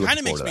really looking forward to that. It kind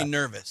of makes me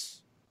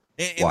nervous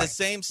in the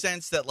same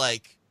sense that,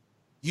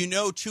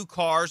 two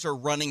cars are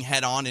running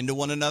head on into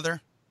one another,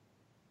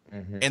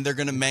 and they're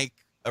going to make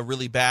a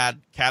really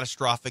bad,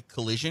 catastrophic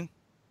collision,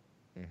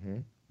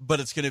 but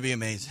it's going to be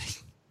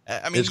amazing.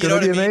 It's going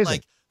to be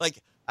amazing.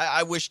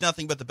 I wish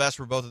nothing but the best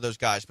for both of those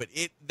guys. But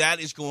that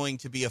is going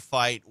to be a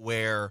fight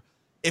where,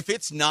 if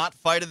it's not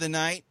fight of the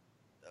night,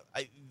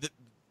 I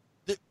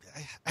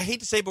hate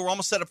to say, but we're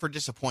almost set up for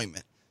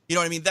disappointment. You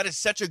know what I mean? That is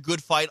such a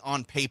good fight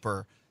on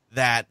paper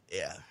that,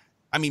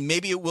 I mean,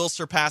 maybe it will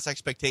surpass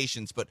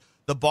expectations, but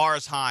the bar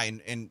is high,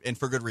 and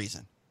for good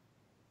reason.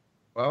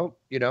 Well,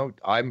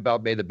 I'm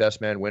about may the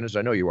best man win, as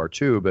I know you are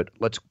too, but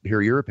let's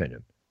hear your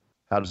opinion.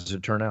 How does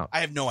it turn out?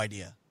 I have no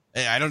idea.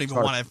 I don't even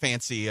want to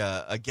fancy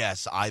a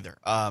guess either.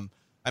 I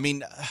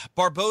mean,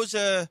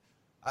 Barboza,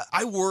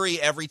 I worry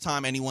every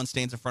time anyone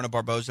stands in front of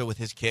Barboza with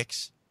his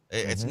kicks.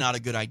 It's not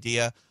a good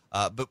idea.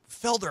 But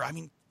Felder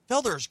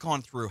has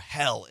gone through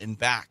hell and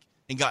back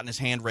and gotten his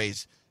hand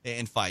raised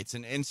in fights,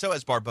 and so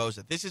has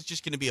Barboza. This is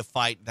just going to be a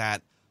fight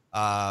that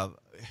I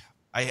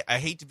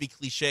hate to be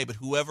cliche, but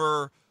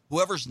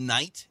whoever's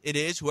night it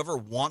is, whoever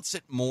wants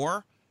it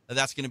more,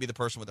 that's going to be the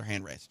person with their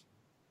hand raised.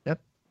 Yep,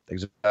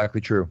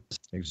 exactly true.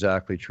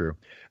 Exactly true.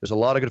 There's a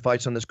lot of good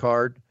fights on this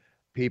card.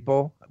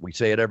 People, we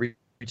say it every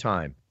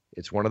time.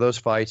 It's one of those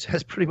fights,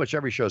 as pretty much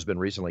every show's been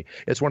recently.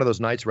 It's one of those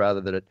nights,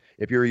 rather, that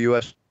if you're a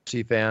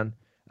UFC fan,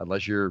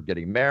 unless you're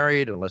getting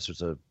married, unless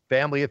it's a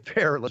family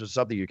affair, unless it's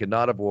something you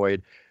cannot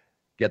avoid,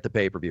 get the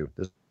pay-per-view.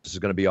 This is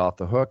going to be off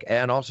the hook.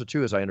 And also,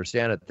 too, as I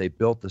understand it, they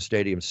built the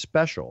stadium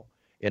special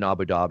in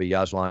Abu Dhabi,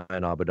 Yazlan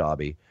in Abu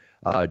Dhabi,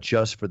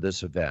 just for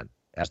this event,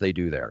 as they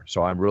do there.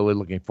 So I'm really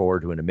looking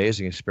forward to an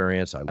amazing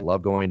experience. I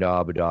love going to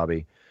Abu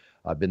Dhabi.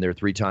 I've been there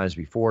 3 times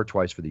before,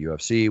 twice for the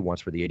UFC, once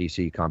for the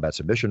ADC Combat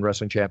Submission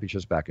Wrestling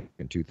Championships back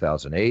in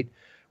 2008,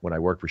 when I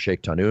worked for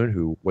Sheikh Tanoon,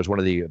 who was one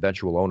of the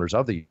eventual owners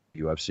of the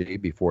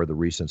UFC before the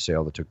recent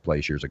sale that took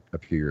place a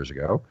few years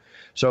ago.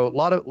 So a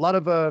lot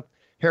of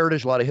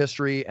heritage, a lot of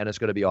history, and it's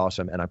going to be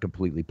awesome, and I'm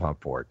completely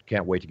pumped for it.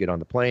 Can't wait to get on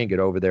the plane, get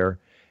over there,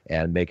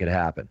 and make it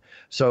happen.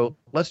 So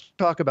let's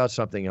talk about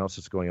something else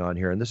that's going on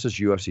here, and this is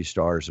UFC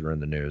stars that are in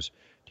the news.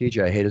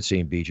 TJ, I hated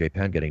seeing BJ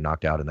Penn getting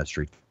knocked out in that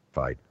street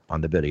fight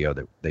on the video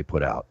that they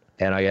put out.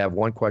 And I have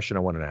one question I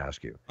wanted to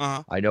ask you.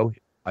 I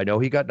know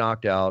he got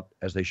knocked out,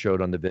 as they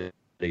showed on the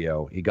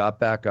video. He got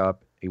back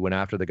up. He went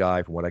after the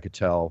guy, from what I could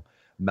tell,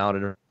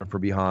 mounted him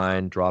from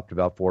behind, dropped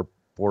about four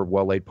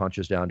well-laid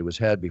punches down to his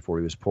head before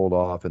he was pulled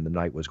off, and the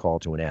night was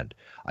called to an end.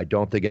 I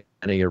don't think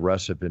any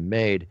arrests have been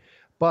made,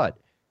 but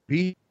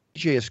BJ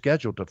is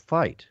scheduled to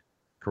fight,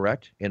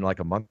 correct, in like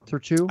a month or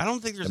two? I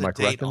don't think there's a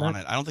date on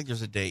it. I don't think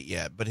there's a date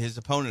yet, but his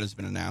opponent has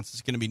been announced.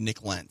 It's going to be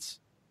Nick Lentz.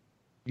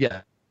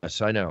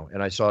 Yes, I know.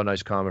 And I saw a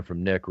nice comment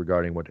from Nick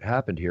regarding what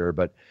happened here.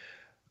 But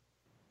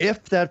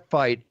if that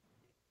fight,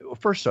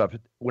 first off,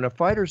 when a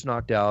fighter's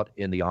knocked out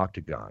in the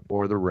octagon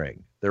or the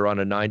ring, they're on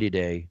a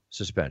 90-day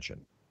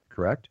suspension,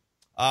 correct?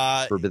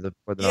 For the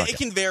it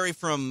can vary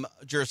from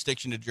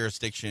jurisdiction to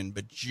jurisdiction,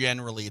 but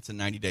generally it's a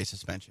 90-day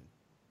suspension.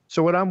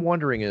 So what I'm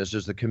wondering is,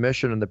 does the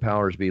commission and the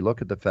powers be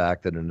look at the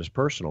fact that in his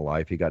personal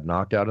life he got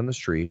knocked out in the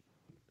street?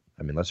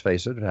 I mean, let's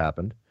face it, it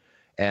happened.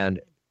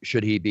 And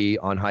should he be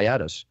on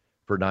hiatus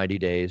for 90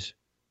 days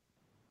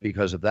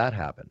because of that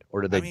happened?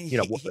 Or do they,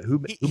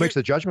 who makes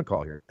the judgment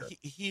call here?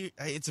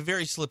 It's a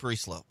very slippery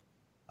slope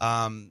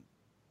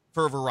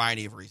for a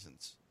variety of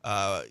reasons.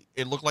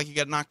 It looked like he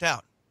got knocked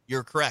out.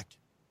 You're correct.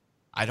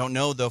 I don't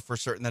know, though, for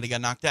certain that he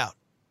got knocked out.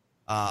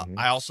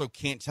 I also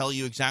can't tell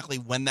you exactly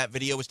when that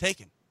video was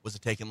taken. Was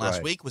it taken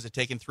last week? Was it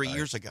taken 3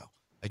 years ago?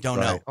 I don't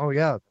know. Oh,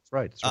 yeah, that's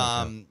right.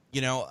 I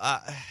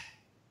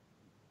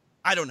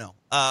don't know.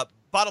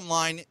 Bottom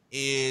line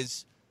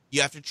is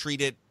you have to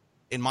treat it,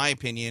 in my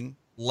opinion,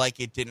 like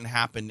it didn't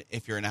happen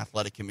if you're an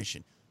athletic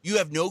commission. You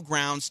have no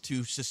grounds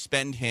to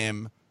suspend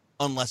him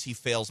unless he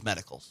fails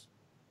medicals.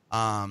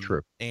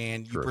 True.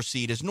 And you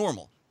proceed as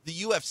normal. The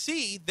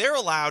UFC, they're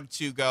allowed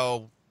to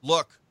go,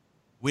 look,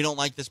 we don't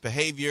like this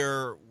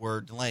behavior.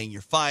 We're delaying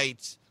your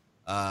fight.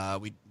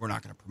 We're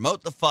not going to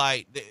promote the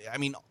fight. I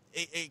mean,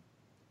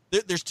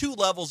 there's 2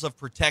 levels of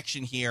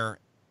protection here,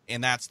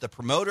 and that's the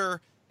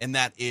promoter and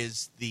that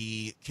is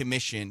the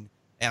commission.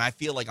 And I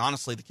feel like,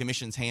 honestly, the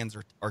commission's hands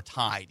are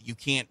tied. You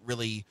can't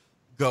really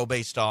go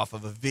based off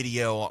of a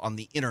video on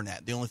the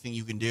internet. The only thing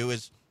you can do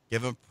is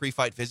give him a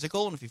pre-fight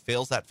physical, and if he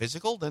fails that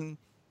physical, then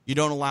you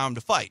don't allow him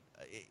to fight.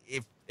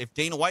 If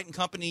Dana White and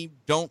company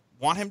don't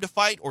want him to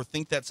fight or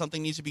think that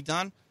something needs to be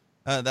done,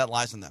 that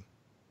lies on them.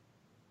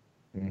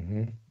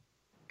 Mm-hmm.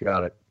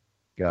 Got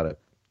it.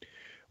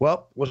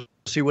 Well, we'll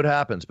see what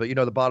happens. But,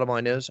 the bottom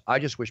line is, I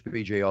just wish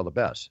BJ all the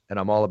best. And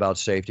I'm all about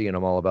safety, and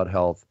I'm all about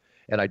health.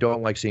 And I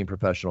don't like seeing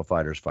professional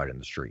fighters fight in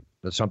the street.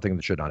 That's something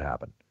that should not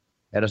happen.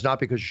 And it's not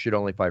because you should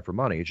only fight for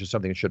money. It's just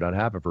something that should not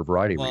happen for a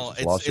variety of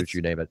reasons. Lawsuits,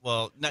 you name it.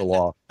 Well, the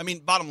law. I mean,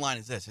 bottom line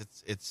is this.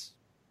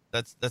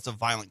 That's a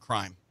violent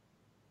crime.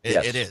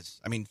 Yes. It is.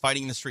 I mean,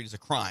 fighting in the street is a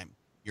crime.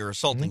 You're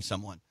assaulting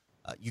someone.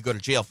 You go to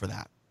jail for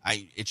that.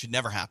 It should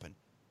never happen.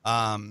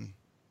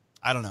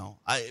 I don't know.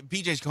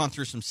 BJ's gone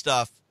through some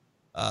stuff.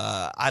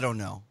 I don't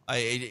know.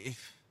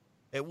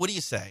 What do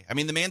you say? I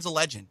mean, the man's a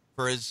legend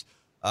for his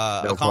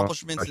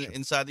accomplishments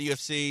inside the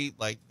UFC.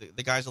 Like,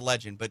 the guy's a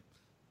legend. But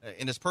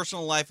in his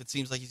personal life, it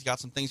seems like he's got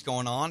some things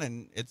going on,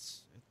 and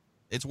it's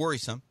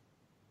worrisome.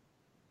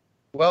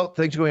 Well,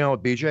 things going on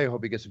with BJ. I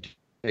hope he gets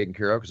taken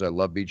care of because I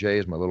love BJ.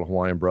 He's my little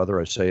Hawaiian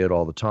brother. I say it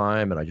all the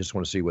time, and I just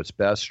want to see what's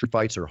best. Street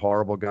fights are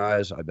horrible,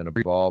 guys. I've been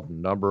involved in a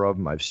number of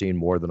them. I've seen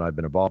more than I've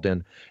been involved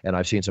in, and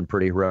I've seen some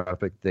pretty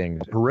horrific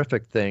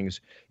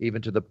things,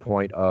 even to the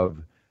point of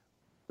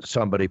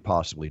somebody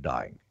possibly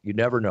dying. You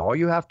never know. All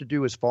you have to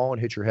do is fall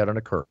and hit your head on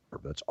a curb.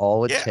 That's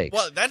all it takes.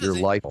 Well, your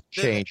life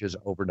changes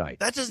overnight.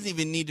 That doesn't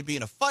even need to be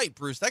in a fight,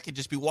 Bruce. That could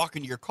just be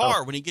walking to your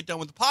car when you get done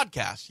with the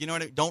podcast. You know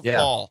what I mean? Don't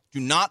fall.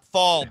 Do not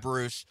fall,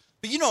 Bruce.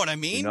 But you know what I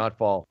mean? Do not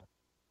fall.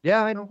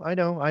 Yeah, I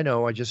know.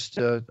 I just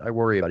I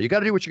worry about it. You got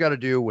to do what you got to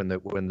do when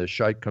the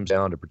shite comes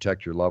down to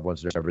protect your loved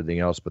ones and everything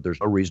else. But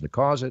there's no reason to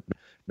cause it,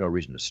 no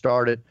reason to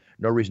start it,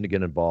 no reason to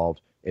get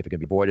involved. If it can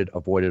be avoided,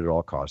 avoid it at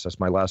all costs. That's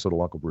my last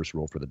little Uncle Bruce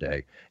rule for the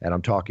day, and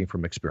I'm talking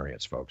from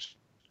experience, folks.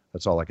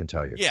 That's all I can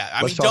tell you. Yeah,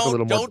 I Let's mean, talk a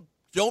little more.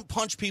 Don't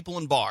punch people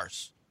in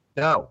bars.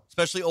 No,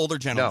 especially older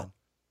gentlemen.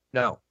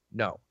 No.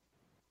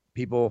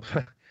 People,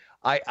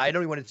 I don't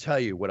even want to tell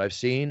you what I've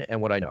seen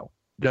and what I know.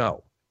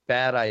 No,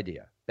 bad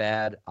idea.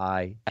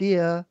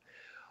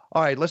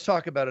 All right, let's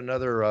talk about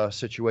another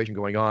situation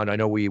going on. I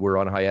know we were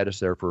on hiatus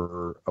there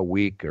for a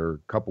week or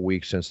a couple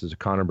weeks since the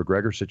Conor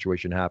McGregor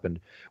situation happened.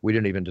 We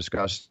didn't even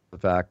discuss the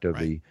fact of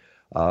the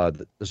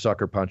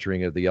sucker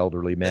punching of the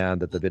elderly man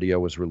that the video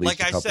was released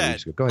a couple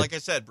weeks ago. Go ahead. Like I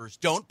said, Bruce,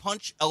 don't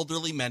punch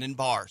elderly men in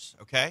bars,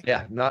 okay?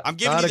 Yeah, I'm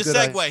giving you the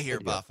segue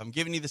here, Buff. I'm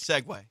giving you the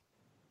segue.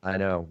 I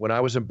know. When I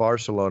was in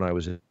Barcelona, I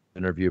was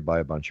interviewed by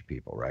a bunch of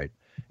people, right?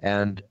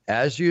 And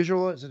as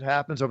usual, as it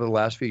happens over the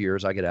last few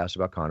years, I get asked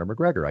about Conor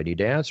McGregor. I need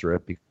to answer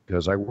it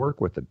because I work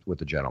with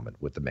the gentleman,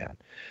 with the man.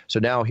 So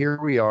now here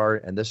we are,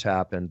 and this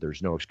happened.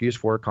 There's no excuse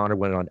for it. Conor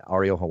went on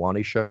Ariel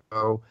Helwani's show,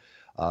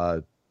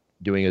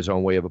 doing his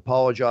own way of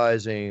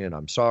apologizing, and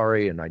I'm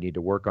sorry, and I need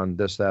to work on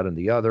this, that, and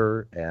the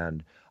other.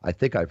 And I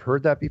think I've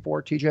heard that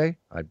before, TJ.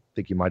 I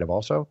think you might have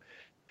also.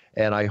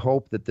 And I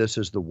hope that this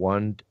is the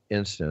one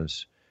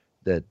instance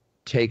that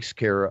takes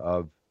care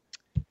of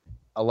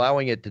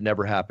allowing it to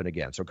never happen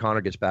again. So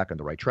Conor gets back on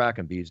the right track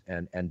and bees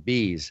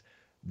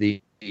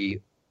the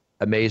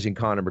amazing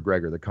Conor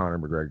McGregor that Conor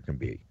McGregor can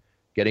be.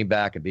 Getting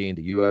back and being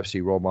the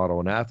UFC role model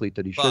and athlete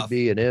that he should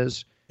be and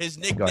is. His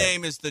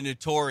nickname is the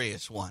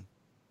Notorious One.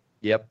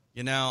 Yep.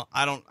 You know,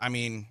 I don't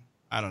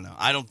know.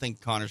 I don't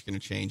think Conor's going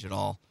to change at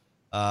all.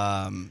 Go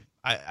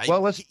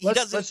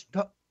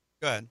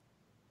ahead.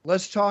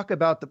 Let's talk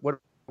about what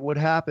would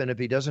happen if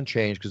he doesn't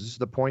change, because this is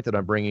the point that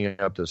I'm bringing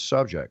up this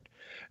subject.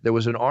 There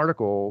was an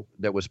article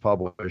that was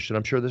published, and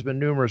I'm sure there's been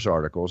numerous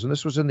articles, and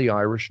this was in the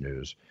Irish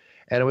News,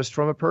 and it was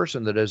from a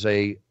person that is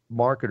a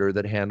marketer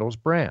that handles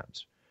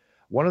brands.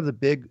 One of the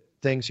big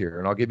things here,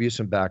 and I'll give you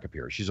some backup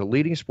here. She's a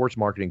leading sports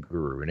marketing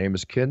guru. Her name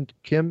is Kim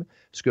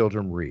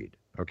Skildrum-Reid,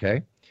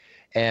 okay?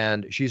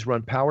 And she's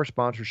run power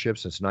sponsorships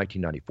since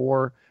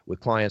 1994 with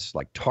clients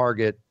like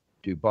Target,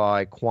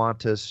 Dubai,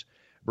 Qantas,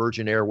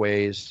 Virgin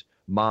Airways,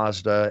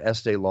 Mazda,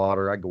 Estee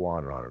Lauder. I go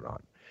on and on and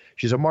on.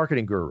 She's a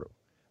marketing guru.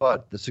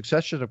 But the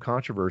succession of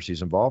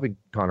controversies involving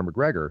Conor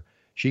McGregor,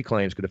 she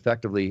claims, could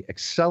effectively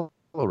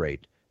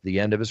accelerate the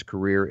end of his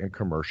career in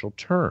commercial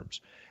terms.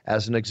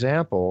 As an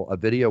example, a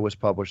video was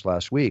published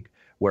last week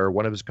where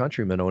one of his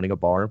countrymen owning a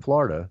bar in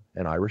Florida,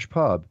 an Irish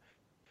pub,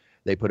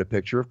 they put a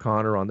picture of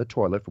Conor on the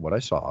toilet, from what I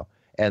saw,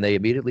 and they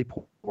immediately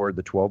poured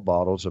the 12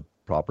 bottles of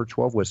proper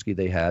 12 whiskey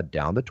they had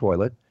down the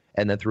toilet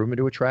and then threw them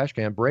into a trash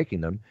can,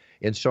 breaking them,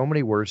 in so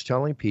many words,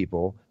 telling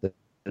people that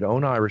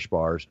own Irish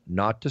bars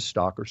not to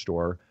stock or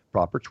store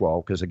proper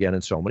 12, because again,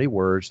 in so many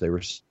words, they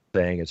were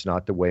saying it's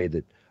not the way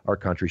that our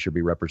country should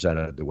be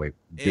represented due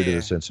to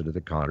this incident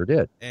that Conor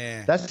did.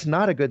 That's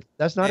not a good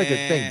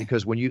thing,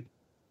 because when you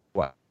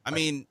I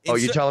mean,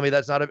 you're telling me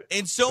that's not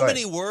in so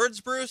many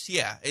words, Bruce?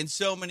 Yeah, in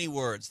so many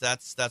words.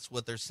 That's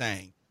what they're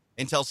saying.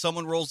 Until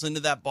someone rolls into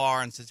that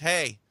bar and says,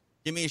 "Hey,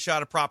 give me a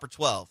shot of proper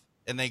 12."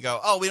 And they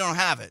go, "Oh, we don't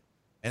have it."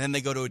 And then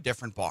they go to a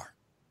different bar.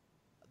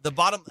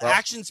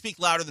 Actions speak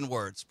louder than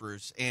words,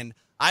 Bruce. And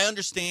I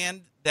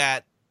understand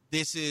that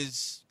this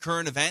is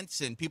current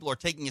events and people are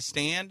taking a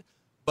stand,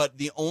 but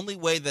the only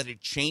way that it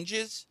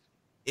changes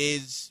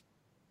is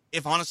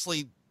if,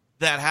 honestly,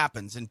 that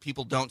happens and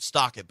people don't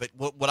stock it. But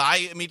what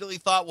I immediately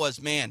thought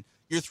was, man,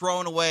 you're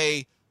throwing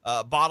away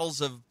bottles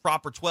of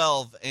proper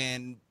 12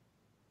 and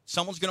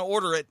someone's going to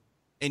order it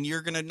and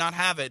you're going to not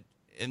have it,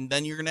 and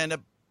then you're going to end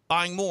up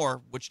buying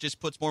more, which just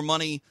puts more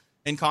money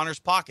in Conor's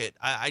pocket.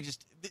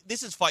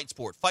 This is fight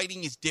sport.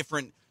 Fighting is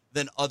different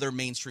than other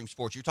mainstream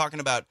sports. You're talking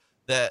about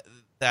that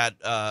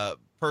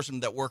person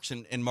that works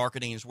in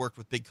marketing has worked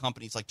with big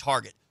companies like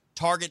Target.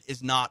 Target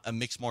is not a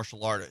mixed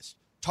martial artist.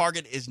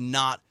 Target is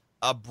not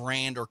a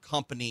brand or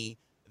company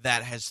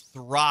that has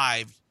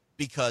thrived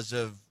because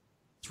of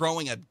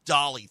throwing a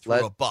dolly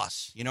through a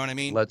bus. You know what I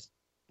mean?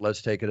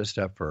 Let's take it a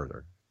step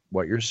further.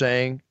 What you're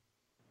saying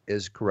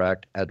is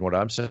correct, and what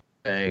I'm saying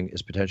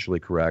is potentially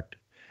correct.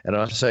 And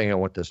I'm not saying I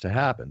want this to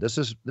happen. This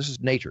is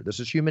nature. This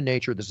is human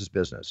nature. This is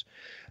business.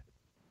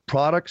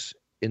 Products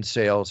in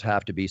sales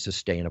have to be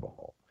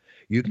sustainable.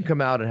 You can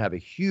come out and have a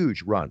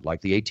huge run,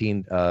 like the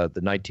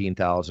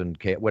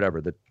 $19,000,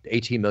 whatever, the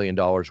 $18 million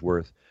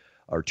worth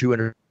or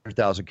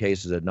 200,000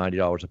 cases at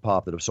 $90 a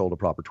pop that have sold a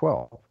proper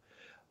 12.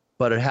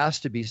 But it has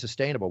to be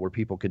sustainable where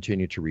people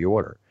continue to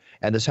reorder.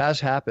 And this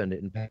has happened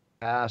in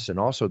past. And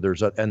also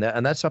and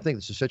that's something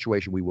that's a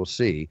situation we will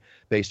see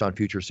based on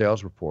future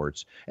sales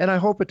reports. And I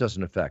hope it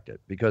doesn't affect it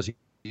because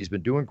he's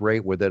been doing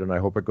great with it. And I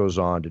hope it goes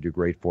on to do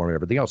great for him and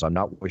everything else. I'm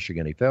not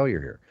wishing any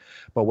failure here.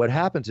 But what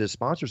happens is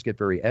sponsors get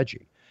very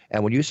edgy.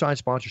 And when you sign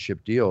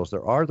sponsorship deals,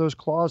 there are those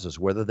clauses,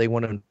 whether they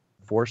want to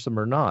enforce them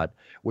or not,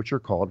 which are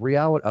called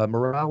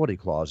morality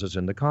clauses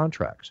in the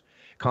contracts.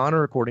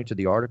 Conor, according to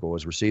the article,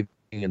 is receiving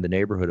in the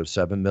neighborhood of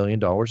 $7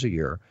 million a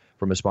year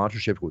from a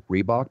sponsorship with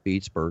Reebok,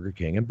 Beats, Burger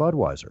King, and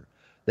Budweiser.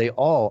 They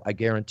all, I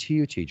guarantee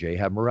you, TJ,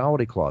 have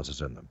morality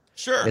clauses in them.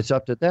 Sure. It's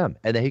up to them,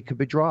 and he could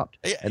be dropped.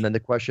 And then the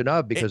question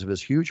because of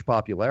his huge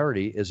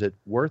popularity, is it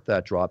worth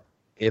that drop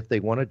if they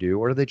want to do,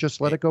 or do they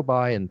just let it go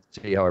by and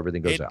see how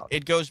everything goes out?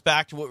 It goes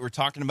back to what we were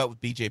talking about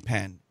with BJ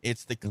Penn.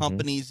 It's the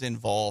companies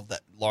involved that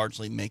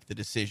largely make the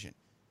decision.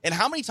 And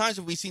how many times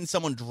have we seen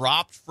someone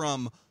dropped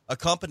from a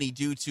company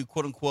due to,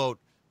 quote unquote,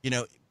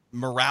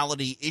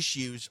 morality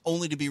issues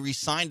only to be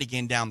re-signed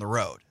again down the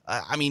road?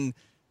 I mean,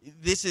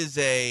 this is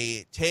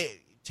a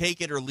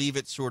take it or leave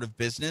it sort of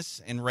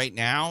business. And right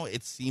now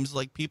it seems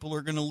like people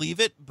are going to leave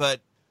it.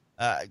 But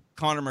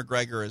Conor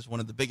McGregor is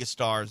one of the biggest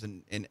stars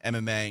in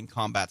MMA and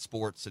combat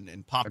sports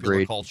and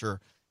popular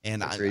culture.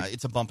 And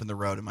it's a bump in the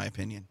road, in my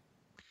opinion.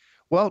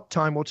 Well,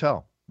 time will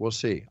tell. We'll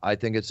see. I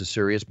think it's a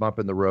serious bump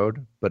in the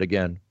road. But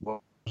again,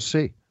 we'll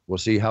see. We'll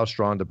see how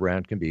strong the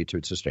brand can be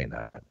to sustain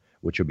that,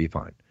 which will be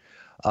fine.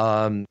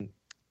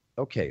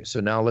 Okay, so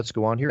now let's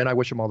go on here. And I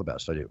wish him all the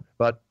best. I do.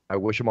 But I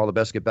wish him all the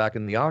best. Get back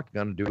in the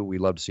octagon and do what we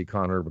love to see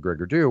Conor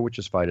McGregor do, which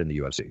is fight in the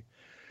UFC.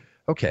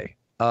 Okay.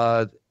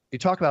 You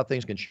talk about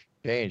things can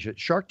change.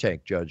 Shark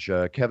Tank judge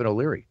Kevin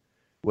O'Leary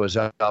was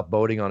out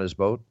boating on his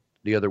boat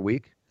the other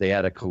week. They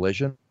had a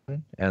collision,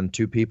 and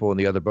 2 people in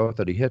the other boat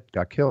that he hit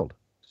got killed.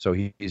 So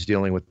he's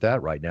dealing with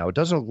that right now. It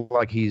doesn't look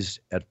like he's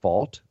at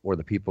fault or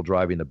the people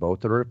driving the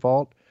boat that are at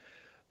fault.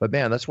 But,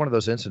 man, that's one of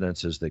those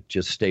incidences that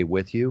just stay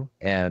with you.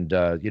 And,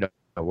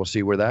 we'll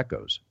see where that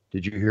goes.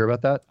 Did you hear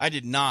about that? I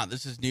did not.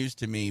 This is news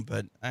to me.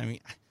 But, I mean,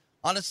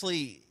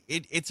 honestly,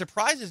 it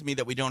surprises me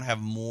that we don't have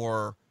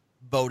more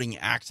boating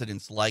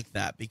accidents like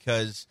that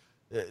because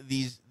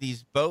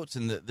these boats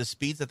and the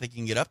speeds that they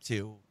can get up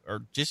to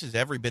are just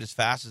every bit as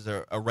fast as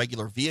a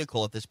regular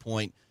vehicle at this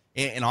point.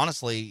 And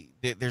honestly,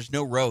 there's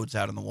no roads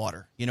out in the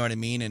water. You know what I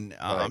mean? And right.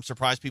 I'm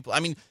surprised people – I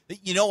mean,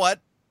 you know what?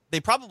 They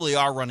probably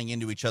are running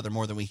into each other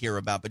more than we hear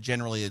about, but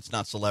generally it's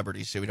not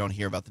celebrities, so we don't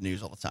hear about the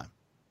news all the time.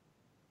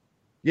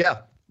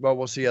 Yeah, well,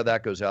 we'll see how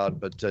that goes out,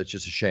 but it's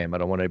just a shame. I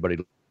don't want anybody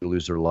to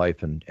lose their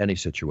life in any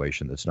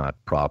situation that's not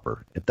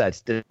proper. I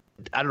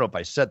don't know if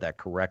I said that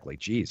correctly.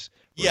 Jeez.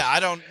 Yeah, I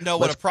don't know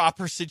what a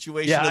proper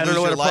situation is. Yeah, I don't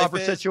know what a proper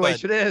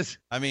situation is.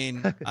 I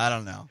mean, I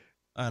don't know.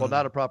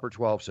 Not a proper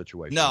 12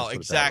 situation. No,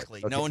 exactly.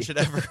 Okay. No one should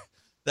ever.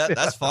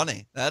 That's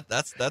funny.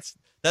 That's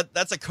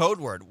a code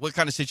word. What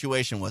kind of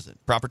situation was it?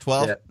 Proper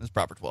 12? Yeah. It's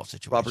proper 12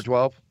 situation. Proper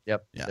 12?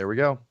 Yep. Yeah. There we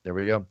go.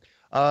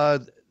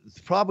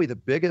 Probably the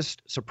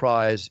biggest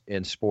surprise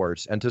in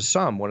sports, and to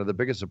some, one of the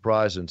biggest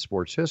surprises in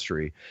sports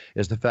history,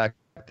 is the fact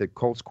that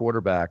Colts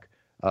quarterback,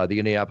 the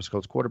Indianapolis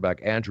Colts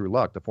quarterback, Andrew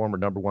Luck, the former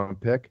number 1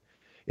 pick,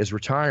 is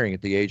retiring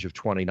at the age of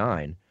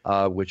 29,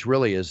 which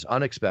really is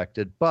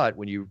unexpected. But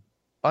when you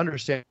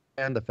understand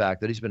the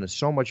fact that he's been in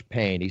so much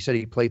pain. He said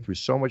he played through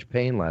so much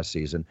pain last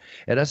season,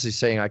 and as he's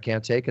saying, I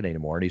can't take it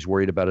anymore, and he's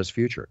worried about his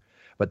future.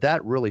 But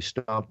that really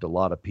stumped a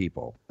lot of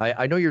people.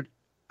 I know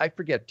I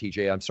forget,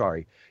 TJ, I'm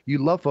sorry. You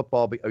love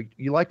football, but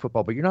you like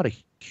football, but you're not a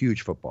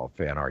huge football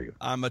fan, are you?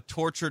 I'm a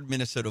tortured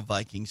Minnesota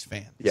Vikings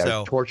fan.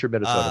 Yeah, tortured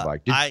Minnesota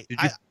Vikings. Did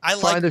you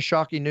find the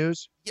shocking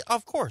news? Yeah,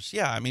 of course,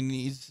 yeah. I mean,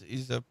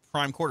 he's a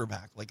prime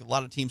quarterback. Like, a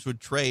lot of teams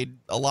would trade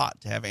a lot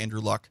to have Andrew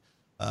Luck,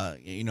 at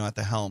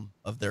the helm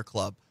of their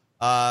club.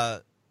 I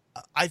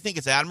think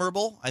it's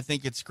admirable. I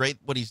think it's great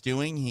what he's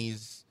doing.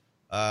 He's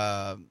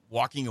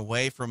walking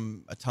away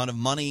from a ton of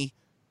money.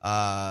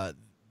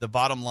 The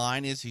bottom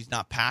line is he's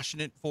not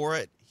passionate for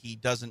it. He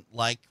doesn't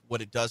like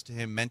what it does to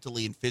him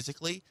mentally and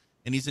physically,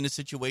 and he's in a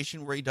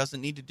situation where he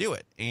doesn't need to do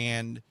it.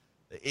 And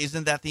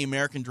isn't that the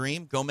American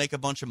dream? Go make a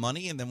bunch of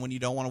money, and then when you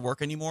don't want to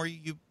work anymore,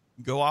 you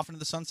go off into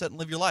the sunset and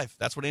live your life.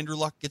 That's what Andrew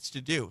Luck gets to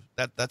do.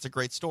 That's a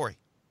great story.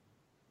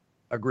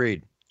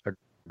 Agreed.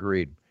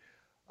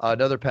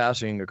 Another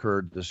passing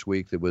occurred this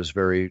week that was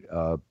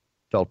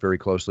felt very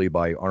closely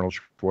by Arnold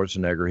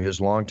Schwarzenegger. His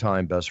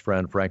longtime best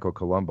friend, Franco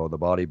Columbu, the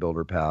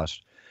bodybuilder,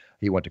 passed.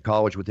 He went to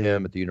college with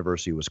him at the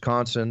University of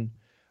Wisconsin.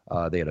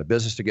 They had a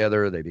business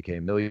together. They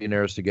became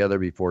millionaires together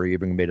before he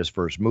even made his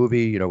first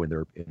movie,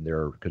 in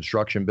their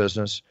construction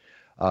business.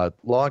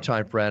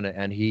 Longtime friend,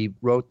 and he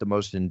wrote the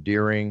most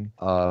endearing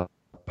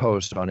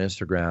post on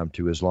Instagram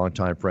to his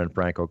longtime friend,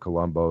 Franco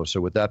Columbu. So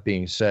with that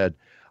being said,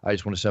 I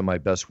just want to send my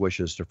best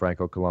wishes to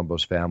Franco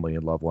Columbu's family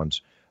and loved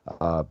ones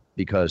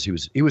because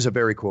he was a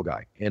very cool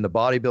guy. In the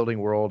bodybuilding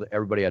world,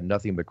 everybody had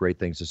nothing but great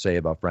things to say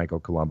about Franco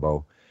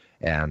Columbu,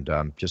 and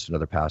just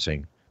another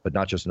passing but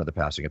not just another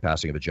passing, a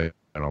passing of a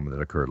gentleman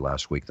that occurred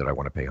last week that I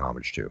want to pay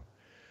homage to.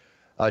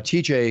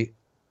 TJ,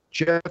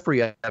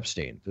 Jeffrey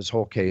Epstein, this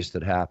whole case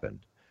that happened,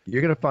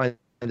 you're going to find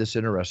this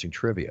interesting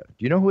trivia.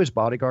 Do you know who his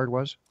bodyguard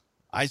was?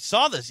 I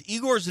saw this.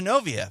 Igor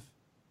Zinoviev.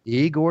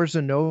 Igor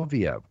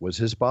Zinoviev was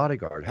his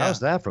bodyguard. How's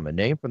that from a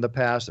name from the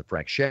past that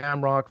Frank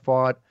Shamrock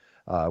fought,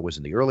 was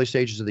in the early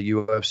stages of the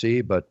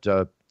UFC, but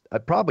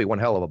probably one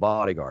hell of a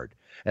bodyguard.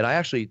 And I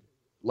actually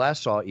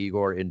last saw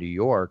Igor in New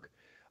York,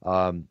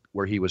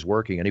 where he was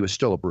working, and he was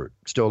still a brute,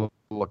 still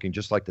looking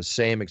just like the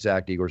same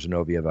exact Igor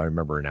Zinoviev I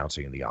remember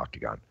announcing in the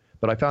Octagon.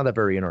 But I found that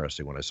very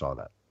interesting when I saw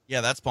that.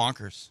 Yeah, that's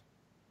bonkers.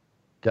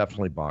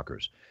 Definitely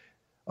bonkers.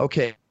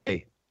 Okay,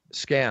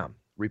 scam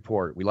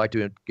report. We like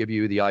to give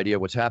you the idea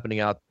of what's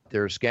happening out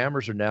there.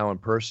 Scammers are now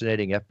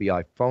impersonating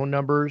FBI phone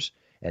numbers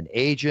and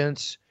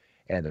agents,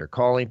 and they're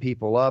calling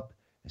people up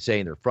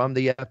saying they're from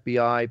the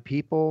FBI.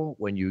 People,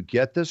 when you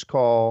get this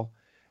call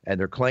and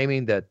they're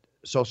claiming that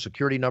Social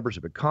Security numbers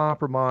have been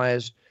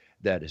compromised,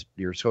 that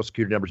your Social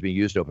Security numbers being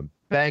used to open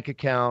bank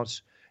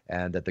accounts,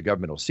 and that the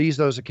government will seize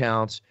those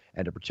accounts,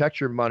 and to protect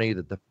your money,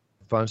 that the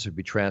funds should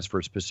be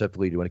transferred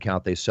specifically to an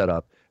account they set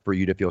up for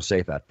you to feel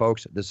safe at.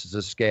 Folks, this is a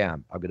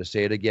scam. I'm going to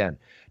say it again.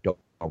 Don't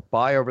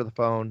buy over the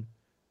phone.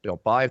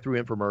 Don't buy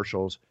through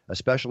infomercials,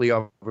 especially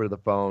over the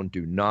phone.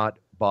 Do not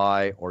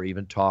buy or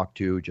even talk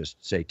to.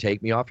 Just say,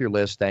 take me off your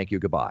list. Thank you.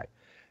 Goodbye.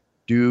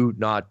 Do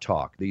not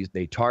talk.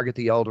 They target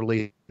the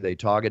elderly. They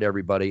target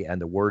everybody.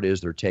 And the word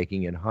is they're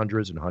taking in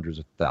hundreds and hundreds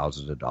of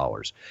thousands of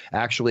dollars.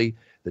 Actually,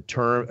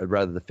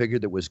 the figure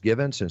that was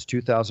given since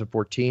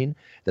 2014,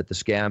 that the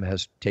scam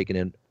has taken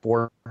in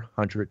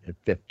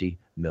 $450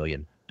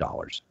 million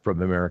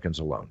from Americans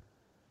alone.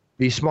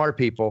 Be smart,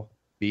 people.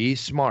 Be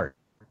smart.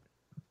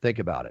 Think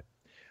about it.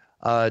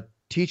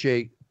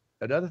 TJ,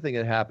 another thing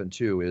that happened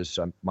too is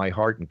my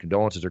heart and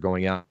condolences are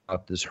going out.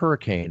 This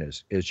hurricane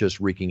is just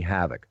wreaking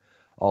havoc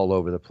all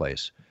over the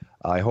place.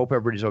 I hope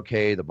everybody's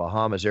okay. The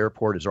Bahamas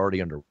airport is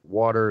already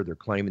underwater. They're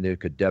claiming that it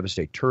could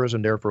devastate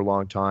tourism there for a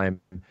long time.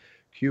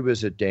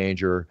 Cuba's at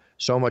danger.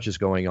 So much is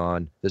going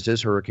on. This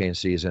is hurricane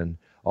season.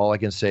 All I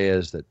can say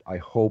is that I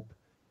hope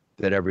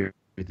that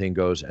everything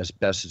goes as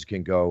best as it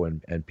can go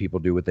and people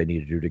do what they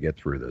need to do to get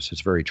through this.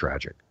 It's very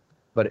tragic.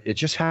 But it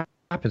just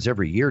happens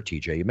every year,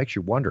 TJ. It makes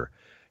you wonder.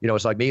 You know,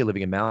 it's like me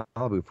living in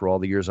Malibu for all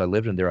the years I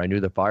lived in there. I knew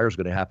the fire was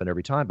going to happen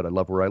every time, but I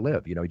love where I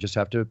live. You know, you just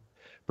have to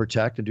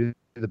protect and do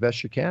the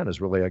best you can is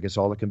really, I guess,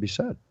 all that can be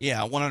said. Yeah,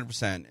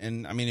 100%.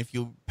 And I mean, if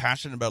you're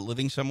passionate about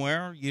living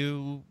somewhere,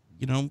 you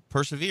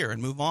persevere and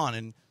move on.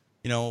 And,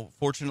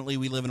 fortunately,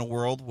 we live in a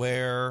world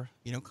where,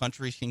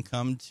 countries can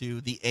come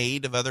to the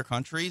aid of other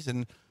countries.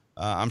 And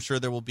I'm sure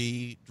there will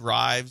be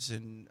drives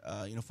and,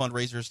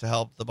 fundraisers to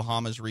help the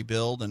Bahamas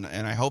rebuild. And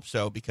I hope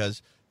so,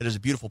 because it is a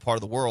beautiful part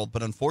of the world.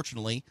 But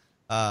unfortunately,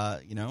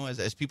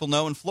 as people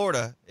know in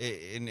Florida,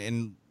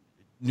 in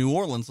New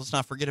Orleans, let's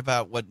not forget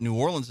about what New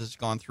Orleans has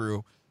gone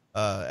through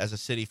as a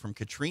city from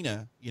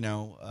Katrina,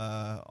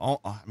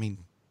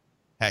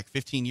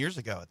 15 years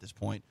ago at this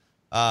point.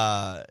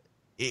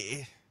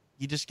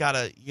 You just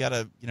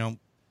gotta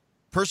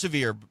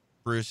persevere,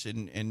 Bruce,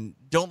 and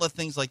don't let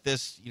things like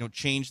this,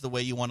 change the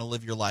way you want to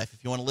live your life.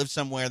 If you want to live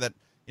somewhere that,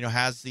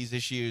 has these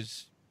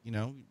issues,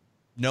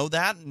 know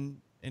that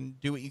and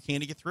do what you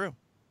can to get through.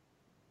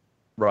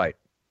 Right.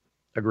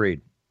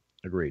 Agreed.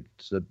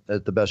 It's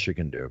the best you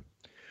can do.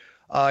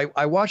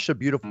 I watched a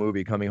beautiful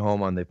movie coming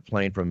home on the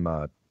plane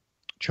from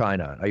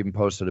China. I even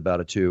posted about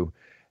it too.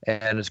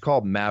 And it's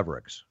called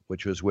Mavericks,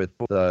 which was with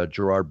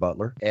Gerard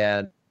Butler.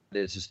 And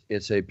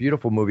it's a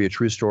beautiful movie, a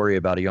true story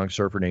about a young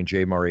surfer named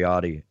Jay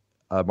Moriarty,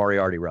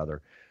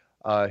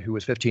 who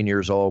was 15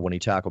 years old when he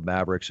tackled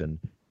Mavericks. And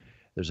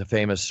there's a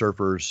famous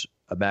Surfers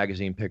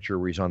magazine picture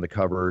where he's on the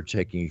cover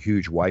taking a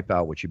huge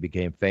wipeout, which he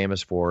became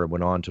famous for and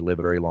went on to live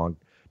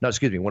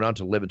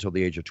until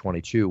the age of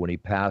 22 when he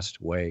passed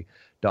away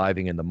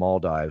diving in the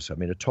Maldives. I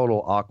mean, a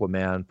total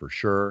Aquaman for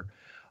sure.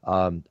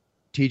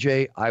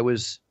 TJ,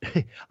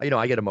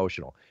 I get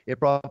emotional. It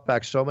brought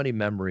back so many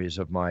memories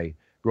of my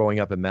growing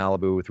up in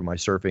Malibu through my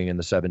surfing in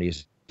the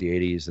 70s, the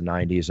 80s, the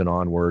 90s, and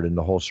onward, and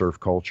the whole surf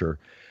culture.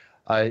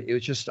 I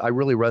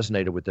really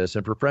resonated with this.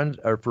 And for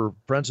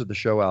friends of the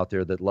show out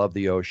there that love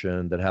the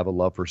ocean, that have a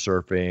love for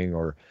surfing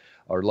or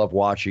love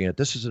watching it,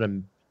 this is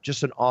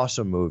just an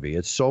awesome movie.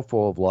 It's so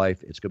full of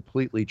life. It's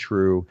completely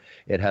true.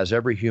 It has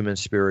every human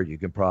spirit you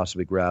can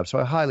possibly grab. So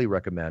I highly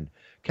recommend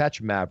catch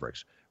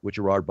Mavericks with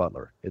Gerard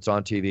Butler. It's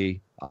on TV,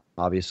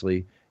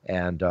 obviously,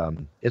 and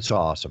it's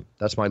awesome.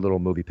 That's my little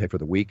movie pick for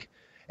the week.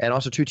 And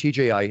also, too,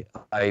 TJ,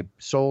 I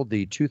sold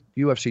the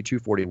UFC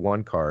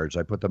 241 cards.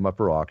 I put them up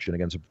for auction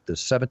against the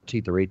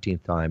 17th or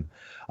 18th time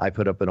I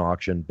put up an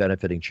auction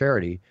benefiting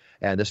charity.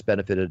 And this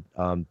benefited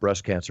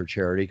breast cancer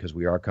charity because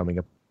we are coming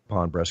up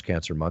upon Breast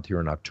Cancer Month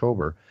here in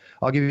October.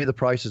 I'll give you the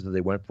prices that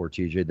they went for,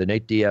 TJ. The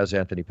Nate Diaz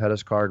Anthony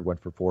Pettis card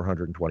went for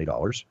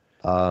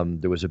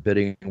 $420. There was a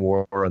bidding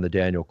war on the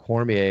Daniel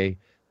Cormier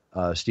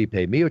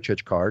Stipe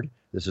Miocic card.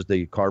 This is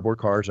the cardboard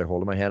cards I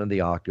hold in my hand in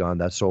the Octagon.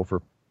 That sold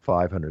for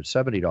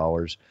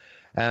 $570.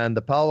 And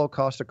the Paulo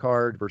Costa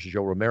card versus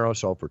Joe Romero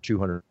sold for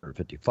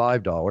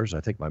 $255. I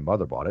think my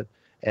mother bought it.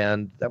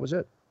 And that was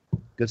it.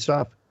 Good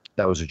stuff.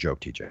 That was a joke,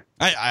 TJ.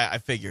 I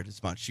figured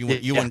as much. You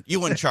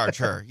wouldn't charge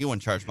her. You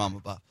wouldn't charge Mama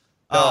Buff.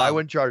 No, I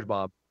wouldn't charge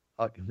Mom.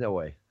 No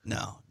way.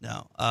 No.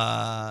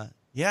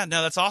 Yeah,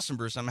 no, that's awesome,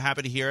 Bruce. I'm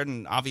happy to hear it.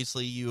 And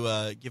obviously you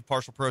give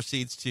partial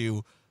proceeds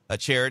to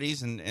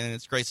charities, and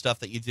it's great stuff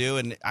that you do.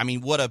 And, I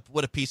mean, what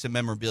a piece of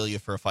memorabilia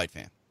for a fight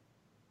fan.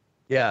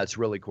 Yeah, it's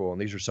really cool. And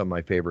these are some of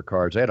my favorite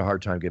cards. I had a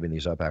hard time giving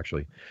these up,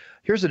 actually.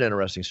 Here's an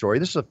interesting story.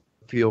 This is a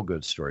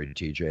feel-good story,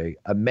 TJ.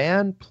 A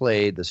man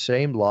played the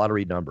same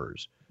lottery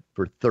numbers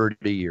for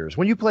 30 years.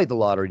 When you played the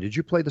lottery, did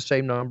you play the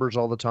same numbers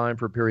all the time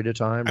for a period of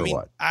time, or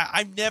what?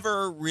 I've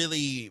never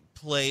really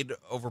played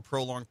over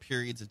prolonged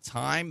periods of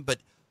time, but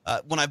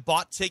when I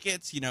bought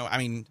tickets,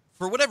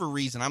 for whatever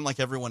reason, I'm like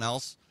everyone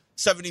else.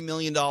 $70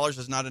 million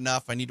is not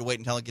enough. I need to wait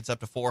until it gets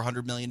up to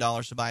 $400 million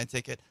to buy a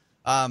ticket.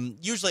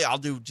 Usually I'll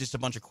do just a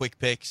bunch of quick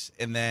picks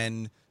and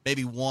then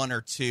maybe one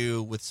or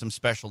two with some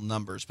special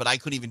numbers, but I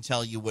couldn't even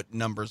tell you what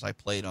numbers I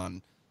played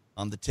on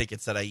the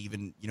tickets that I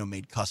even,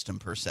 made custom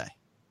per se.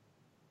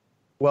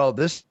 Well,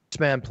 this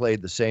man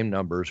played the same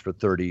numbers for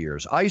 30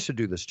 years. I used to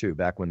do this too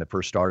back when they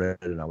first started,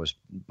 and I was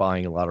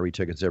buying lottery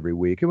tickets every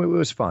week. It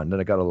was fun. Then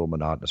it got a little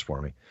monotonous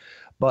for me.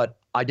 But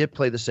I did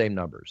play the same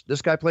numbers.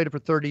 This guy played it for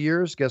 30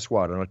 years. Guess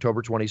what? On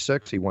October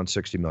 26th, he won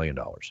 $60 million.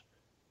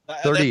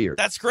 30 years.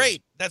 That's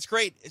great. That's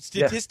great.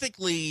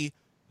 Statistically,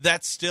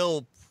 that's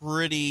still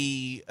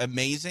pretty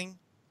amazing.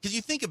 Because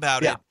you think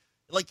about it,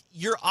 like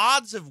your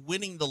odds of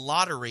winning the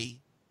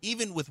lottery,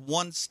 even with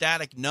one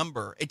static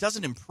number, it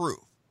doesn't improve.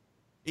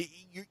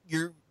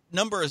 Your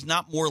number is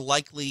not more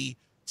likely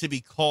to be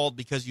called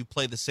because you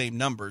play the same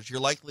numbers. Your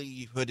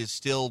likelihood is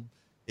still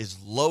as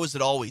low as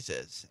it always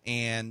is.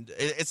 And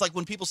it's like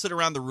when people sit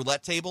around the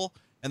roulette table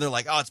and they're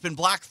like, oh, it's been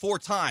black 4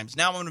 times.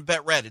 Now I'm going to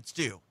bet red. It's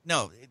due.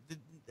 No,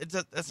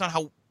 that's not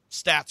how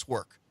stats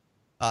work.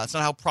 It's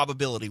not how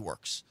probability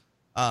works.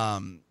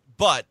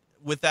 But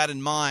with that in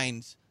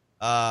mind,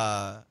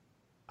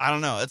 I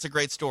don't know. It's a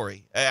great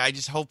story. I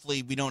just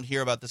hopefully we don't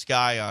hear about this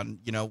guy on,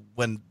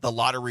 when the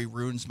lottery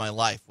ruins my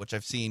life, which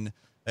I've seen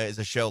as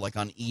a show like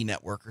on E!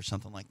 Network or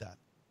something like that.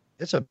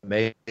 It's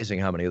amazing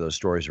how many of those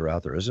stories are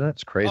out there, isn't it?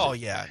 It's crazy. Oh,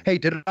 yeah. Hey,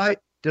 did I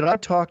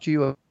talk to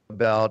you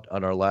about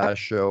on our last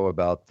show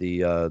about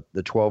the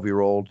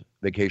 12-year-old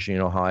vacationing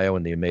in Ohio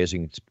and the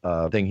amazing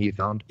thing he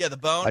found? Yeah, the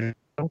bone. I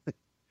don't think.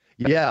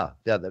 Yeah,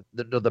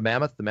 the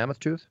mammoth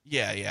tooth.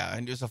 Yeah,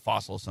 and it was a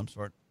fossil of some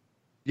sort.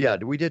 Yeah,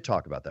 we did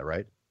talk about that,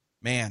 right?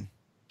 Man,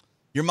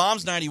 your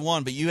mom's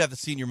 91, but you have the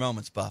senior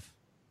moments, Buff.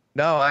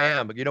 No, I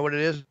am. But you know what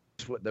it is?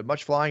 The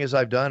much flying as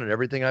I've done and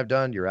everything I've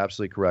done, you're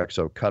absolutely correct.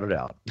 So cut it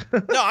out.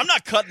 No, I'm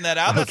not cutting that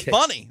out. That's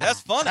funny.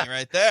 That's funny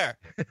right there.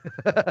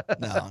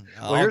 No.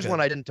 Well, here's one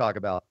I didn't talk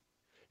about.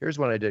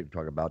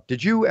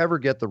 Did you ever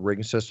get the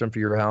Ring system for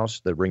your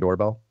house, the Ring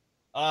doorbell?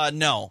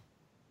 No.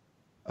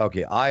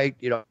 Okay,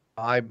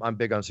 I'm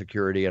big on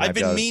security, and I've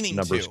been meaning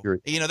to.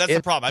 That's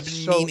the problem. I've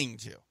been meaning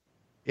to.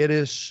 It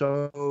is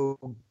so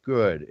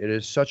good. It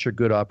is such a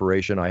good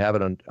operation. I have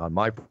it on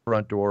my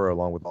front door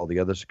along with all the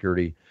other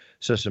security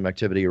system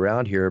activity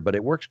around here, but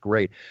it works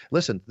great.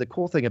 Listen, the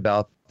cool thing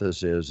about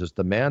this is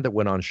the man that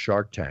went on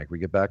Shark Tank, we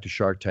get back to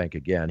Shark Tank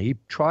again, he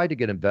tried to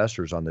get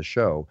investors on the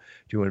show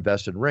to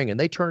invest in Ring, and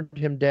they turned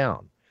him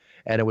down.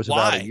 And it was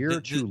about a year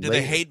or two later. Do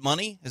they hate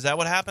money? Is that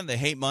what happened? They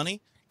hate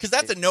money? Because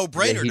that's a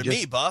no-brainer to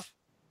me, Buff.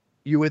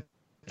 You would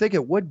think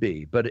it would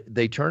be, but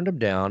they turned him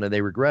down, and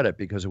they regret it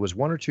because it was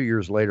 1 or 2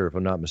 years later, if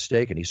I'm not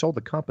mistaken, he sold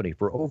the company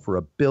for over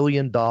 $1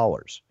 billion,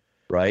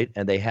 right?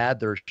 And they had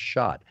their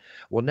shot.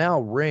 Well,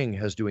 now Ring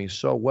is doing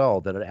so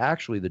well that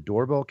the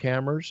doorbell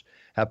cameras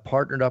have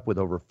partnered up with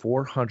over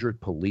 400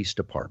 police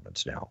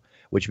departments now,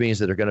 which means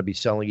that they're going to be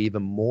selling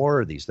even more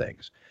of these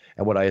things.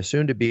 And what I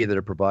assume to be that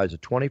it provides a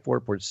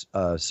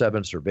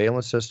 24/7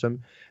 surveillance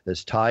system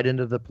that's tied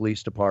into the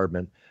police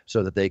department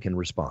so that they can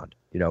respond,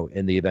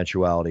 in the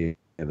eventuality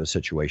of a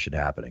situation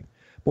happening.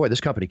 Boy,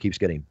 this company keeps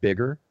getting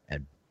bigger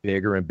and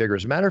bigger and bigger.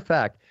 As a matter of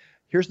fact,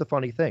 here's the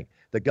funny thing.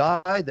 The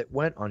guy that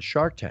went on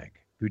Shark Tank,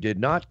 who did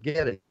not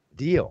get a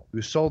deal,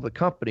 who sold the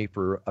company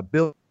for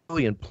 $1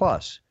 billion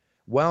plus,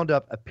 wound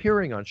up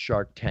appearing on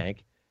Shark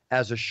Tank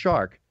as a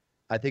shark.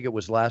 I think it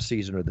was last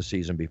season or the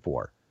season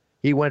before.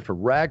 He went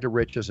from rag to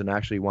riches and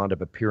actually wound up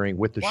appearing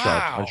with the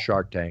sharks on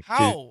Shark Tank.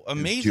 How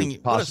amazing. To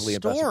possibly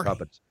invest in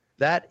companies.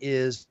 That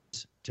is,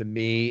 to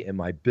me, in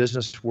my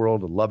business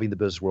world, loving the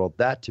business world,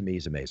 that to me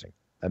is amazing.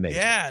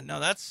 Amazing. Yeah, no,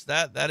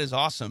 that is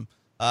awesome.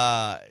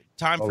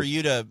 Time for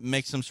you to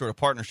make some sort of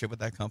partnership with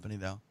that company,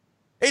 though.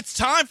 It's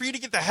time for you to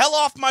get the hell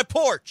off my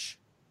porch.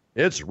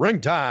 It's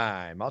Ring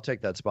time. I'll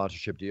take that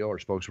sponsorship deal or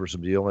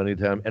spokesperson deal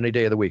anytime, any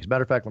day of the week. As a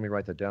matter of fact, let me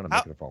write that down and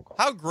make it a phone call.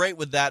 How great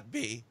would that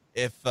be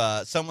if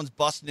someone's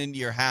busting into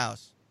your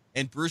house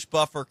and Bruce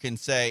Buffer can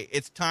say,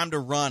 it's time to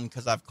run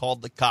because I've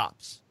called the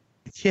cops?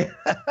 Yeah.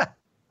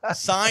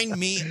 Sign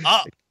me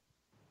up.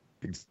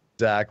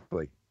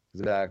 Exactly.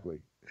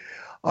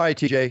 All right,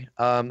 TJ.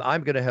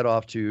 I'm going to head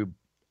off to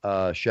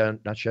Not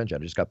Shenzhen. I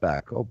just got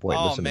back. Oh boy!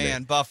 Oh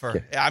man, Buffer.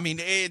 Okay. I mean,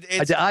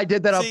 I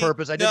did that on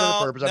purpose. I did that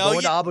on purpose. I'm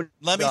going to Abu Dhabi.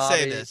 Let me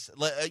say this.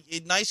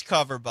 Nice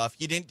cover, Buff.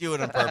 You didn't do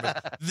it on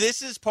purpose.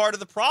 This is part of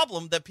the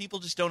problem that people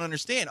just don't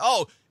understand.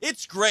 Oh,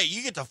 it's great.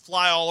 You get to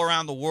fly all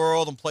around the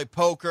world and play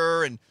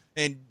poker and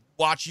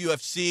watch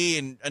UFC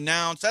and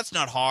announce. That's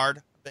not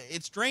hard.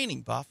 It's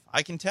draining, Buff.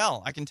 I can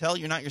tell.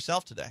 You're not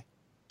yourself today.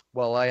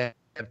 Well, I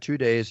have 2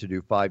 days to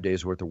do 5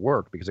 days worth of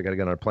work because I got to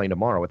get on a plane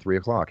tomorrow at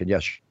 3:00. And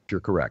yes, you're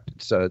correct.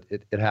 So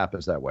it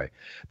happens that way.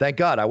 Thank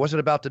God. I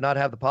wasn't about to not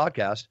have the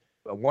podcast.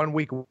 1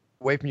 week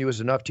away from you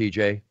is enough,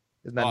 TJ.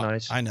 Isn't that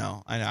nice? I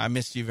know. I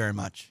missed you very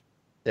much.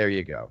 There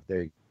you go.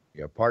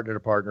 Partner to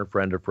partner,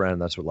 friend to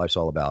friend. That's what life's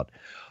all about.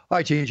 All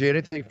right, TJ,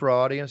 anything for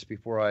our audience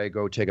before I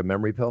go take a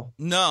memory pill?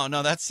 No,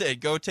 that's it.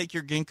 Go take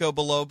your ginkgo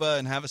biloba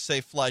and have a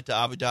safe flight to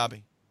Abu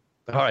Dhabi.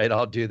 All right,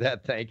 I'll do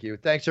that. Thank you.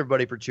 Thanks,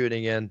 everybody, for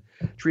tuning in.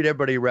 Treat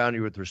everybody around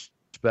you with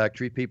respect.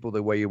 Treat people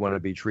the way you want to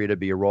be treated.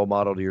 Be a role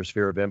model to your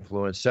sphere of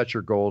influence. Set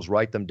your goals.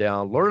 Write them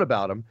down. Learn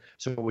about them.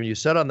 So when you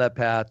set on that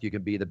path, you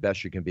can be the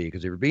best you can be.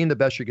 Because if you're being the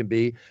best you can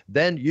be,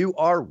 then you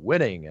are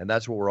winning. And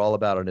that's what we're all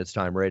about on It's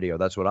Time Radio.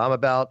 That's what I'm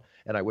about.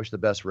 And I wish the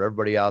best for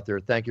everybody out there.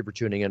 Thank you for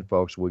tuning in,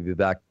 folks. We'll be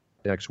back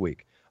next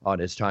week on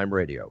It's Time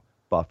Radio.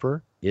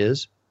 Buffer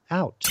is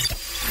out.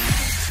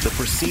 The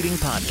preceding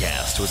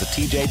podcast was a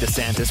TJ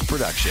DeSantis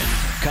production.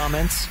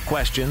 Comments,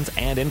 questions,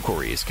 and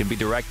inquiries can be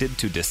directed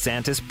to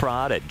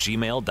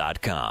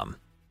DeSantisProd@gmail.com.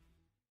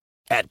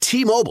 At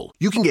T-Mobile,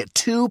 you can get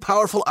 2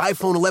 powerful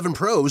iPhone 11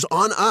 Pros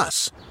on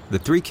us. The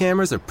 3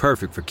 cameras are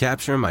perfect for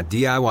capturing my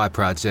DIY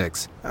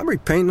projects. I'm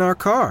repainting our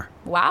car.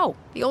 Wow,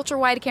 the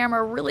ultra-wide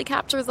camera really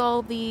captures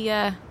all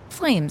the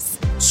flames.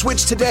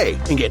 Switch today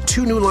and get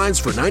 2 new lines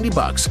for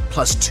 $90,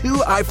 plus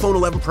 2 iPhone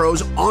 11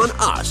 Pros on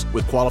us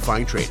with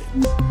qualifying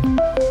trade-in.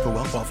 For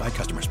well-qualified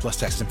customers, plus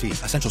taxes and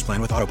fees. Essentials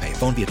plan with autopay.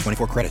 Phone via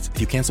 24 credits.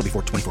 If you cancel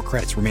before 24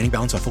 credits, remaining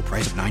balance on full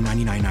price of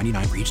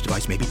 $999.99 for each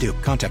device may be due.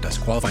 Contact us.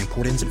 Qualifying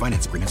port-ins and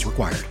finance agreements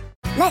required.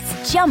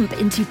 Let's jump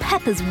into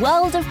Peppa's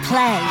world of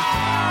play.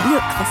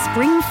 Look for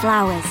spring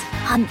flowers,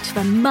 hunt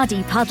for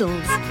muddy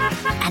puddles,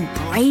 and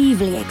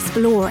bravely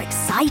explore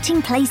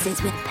exciting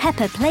places with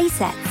Peppa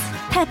playsets.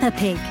 Peppa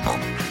Pig.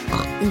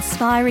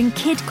 Inspiring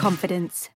kid confidence.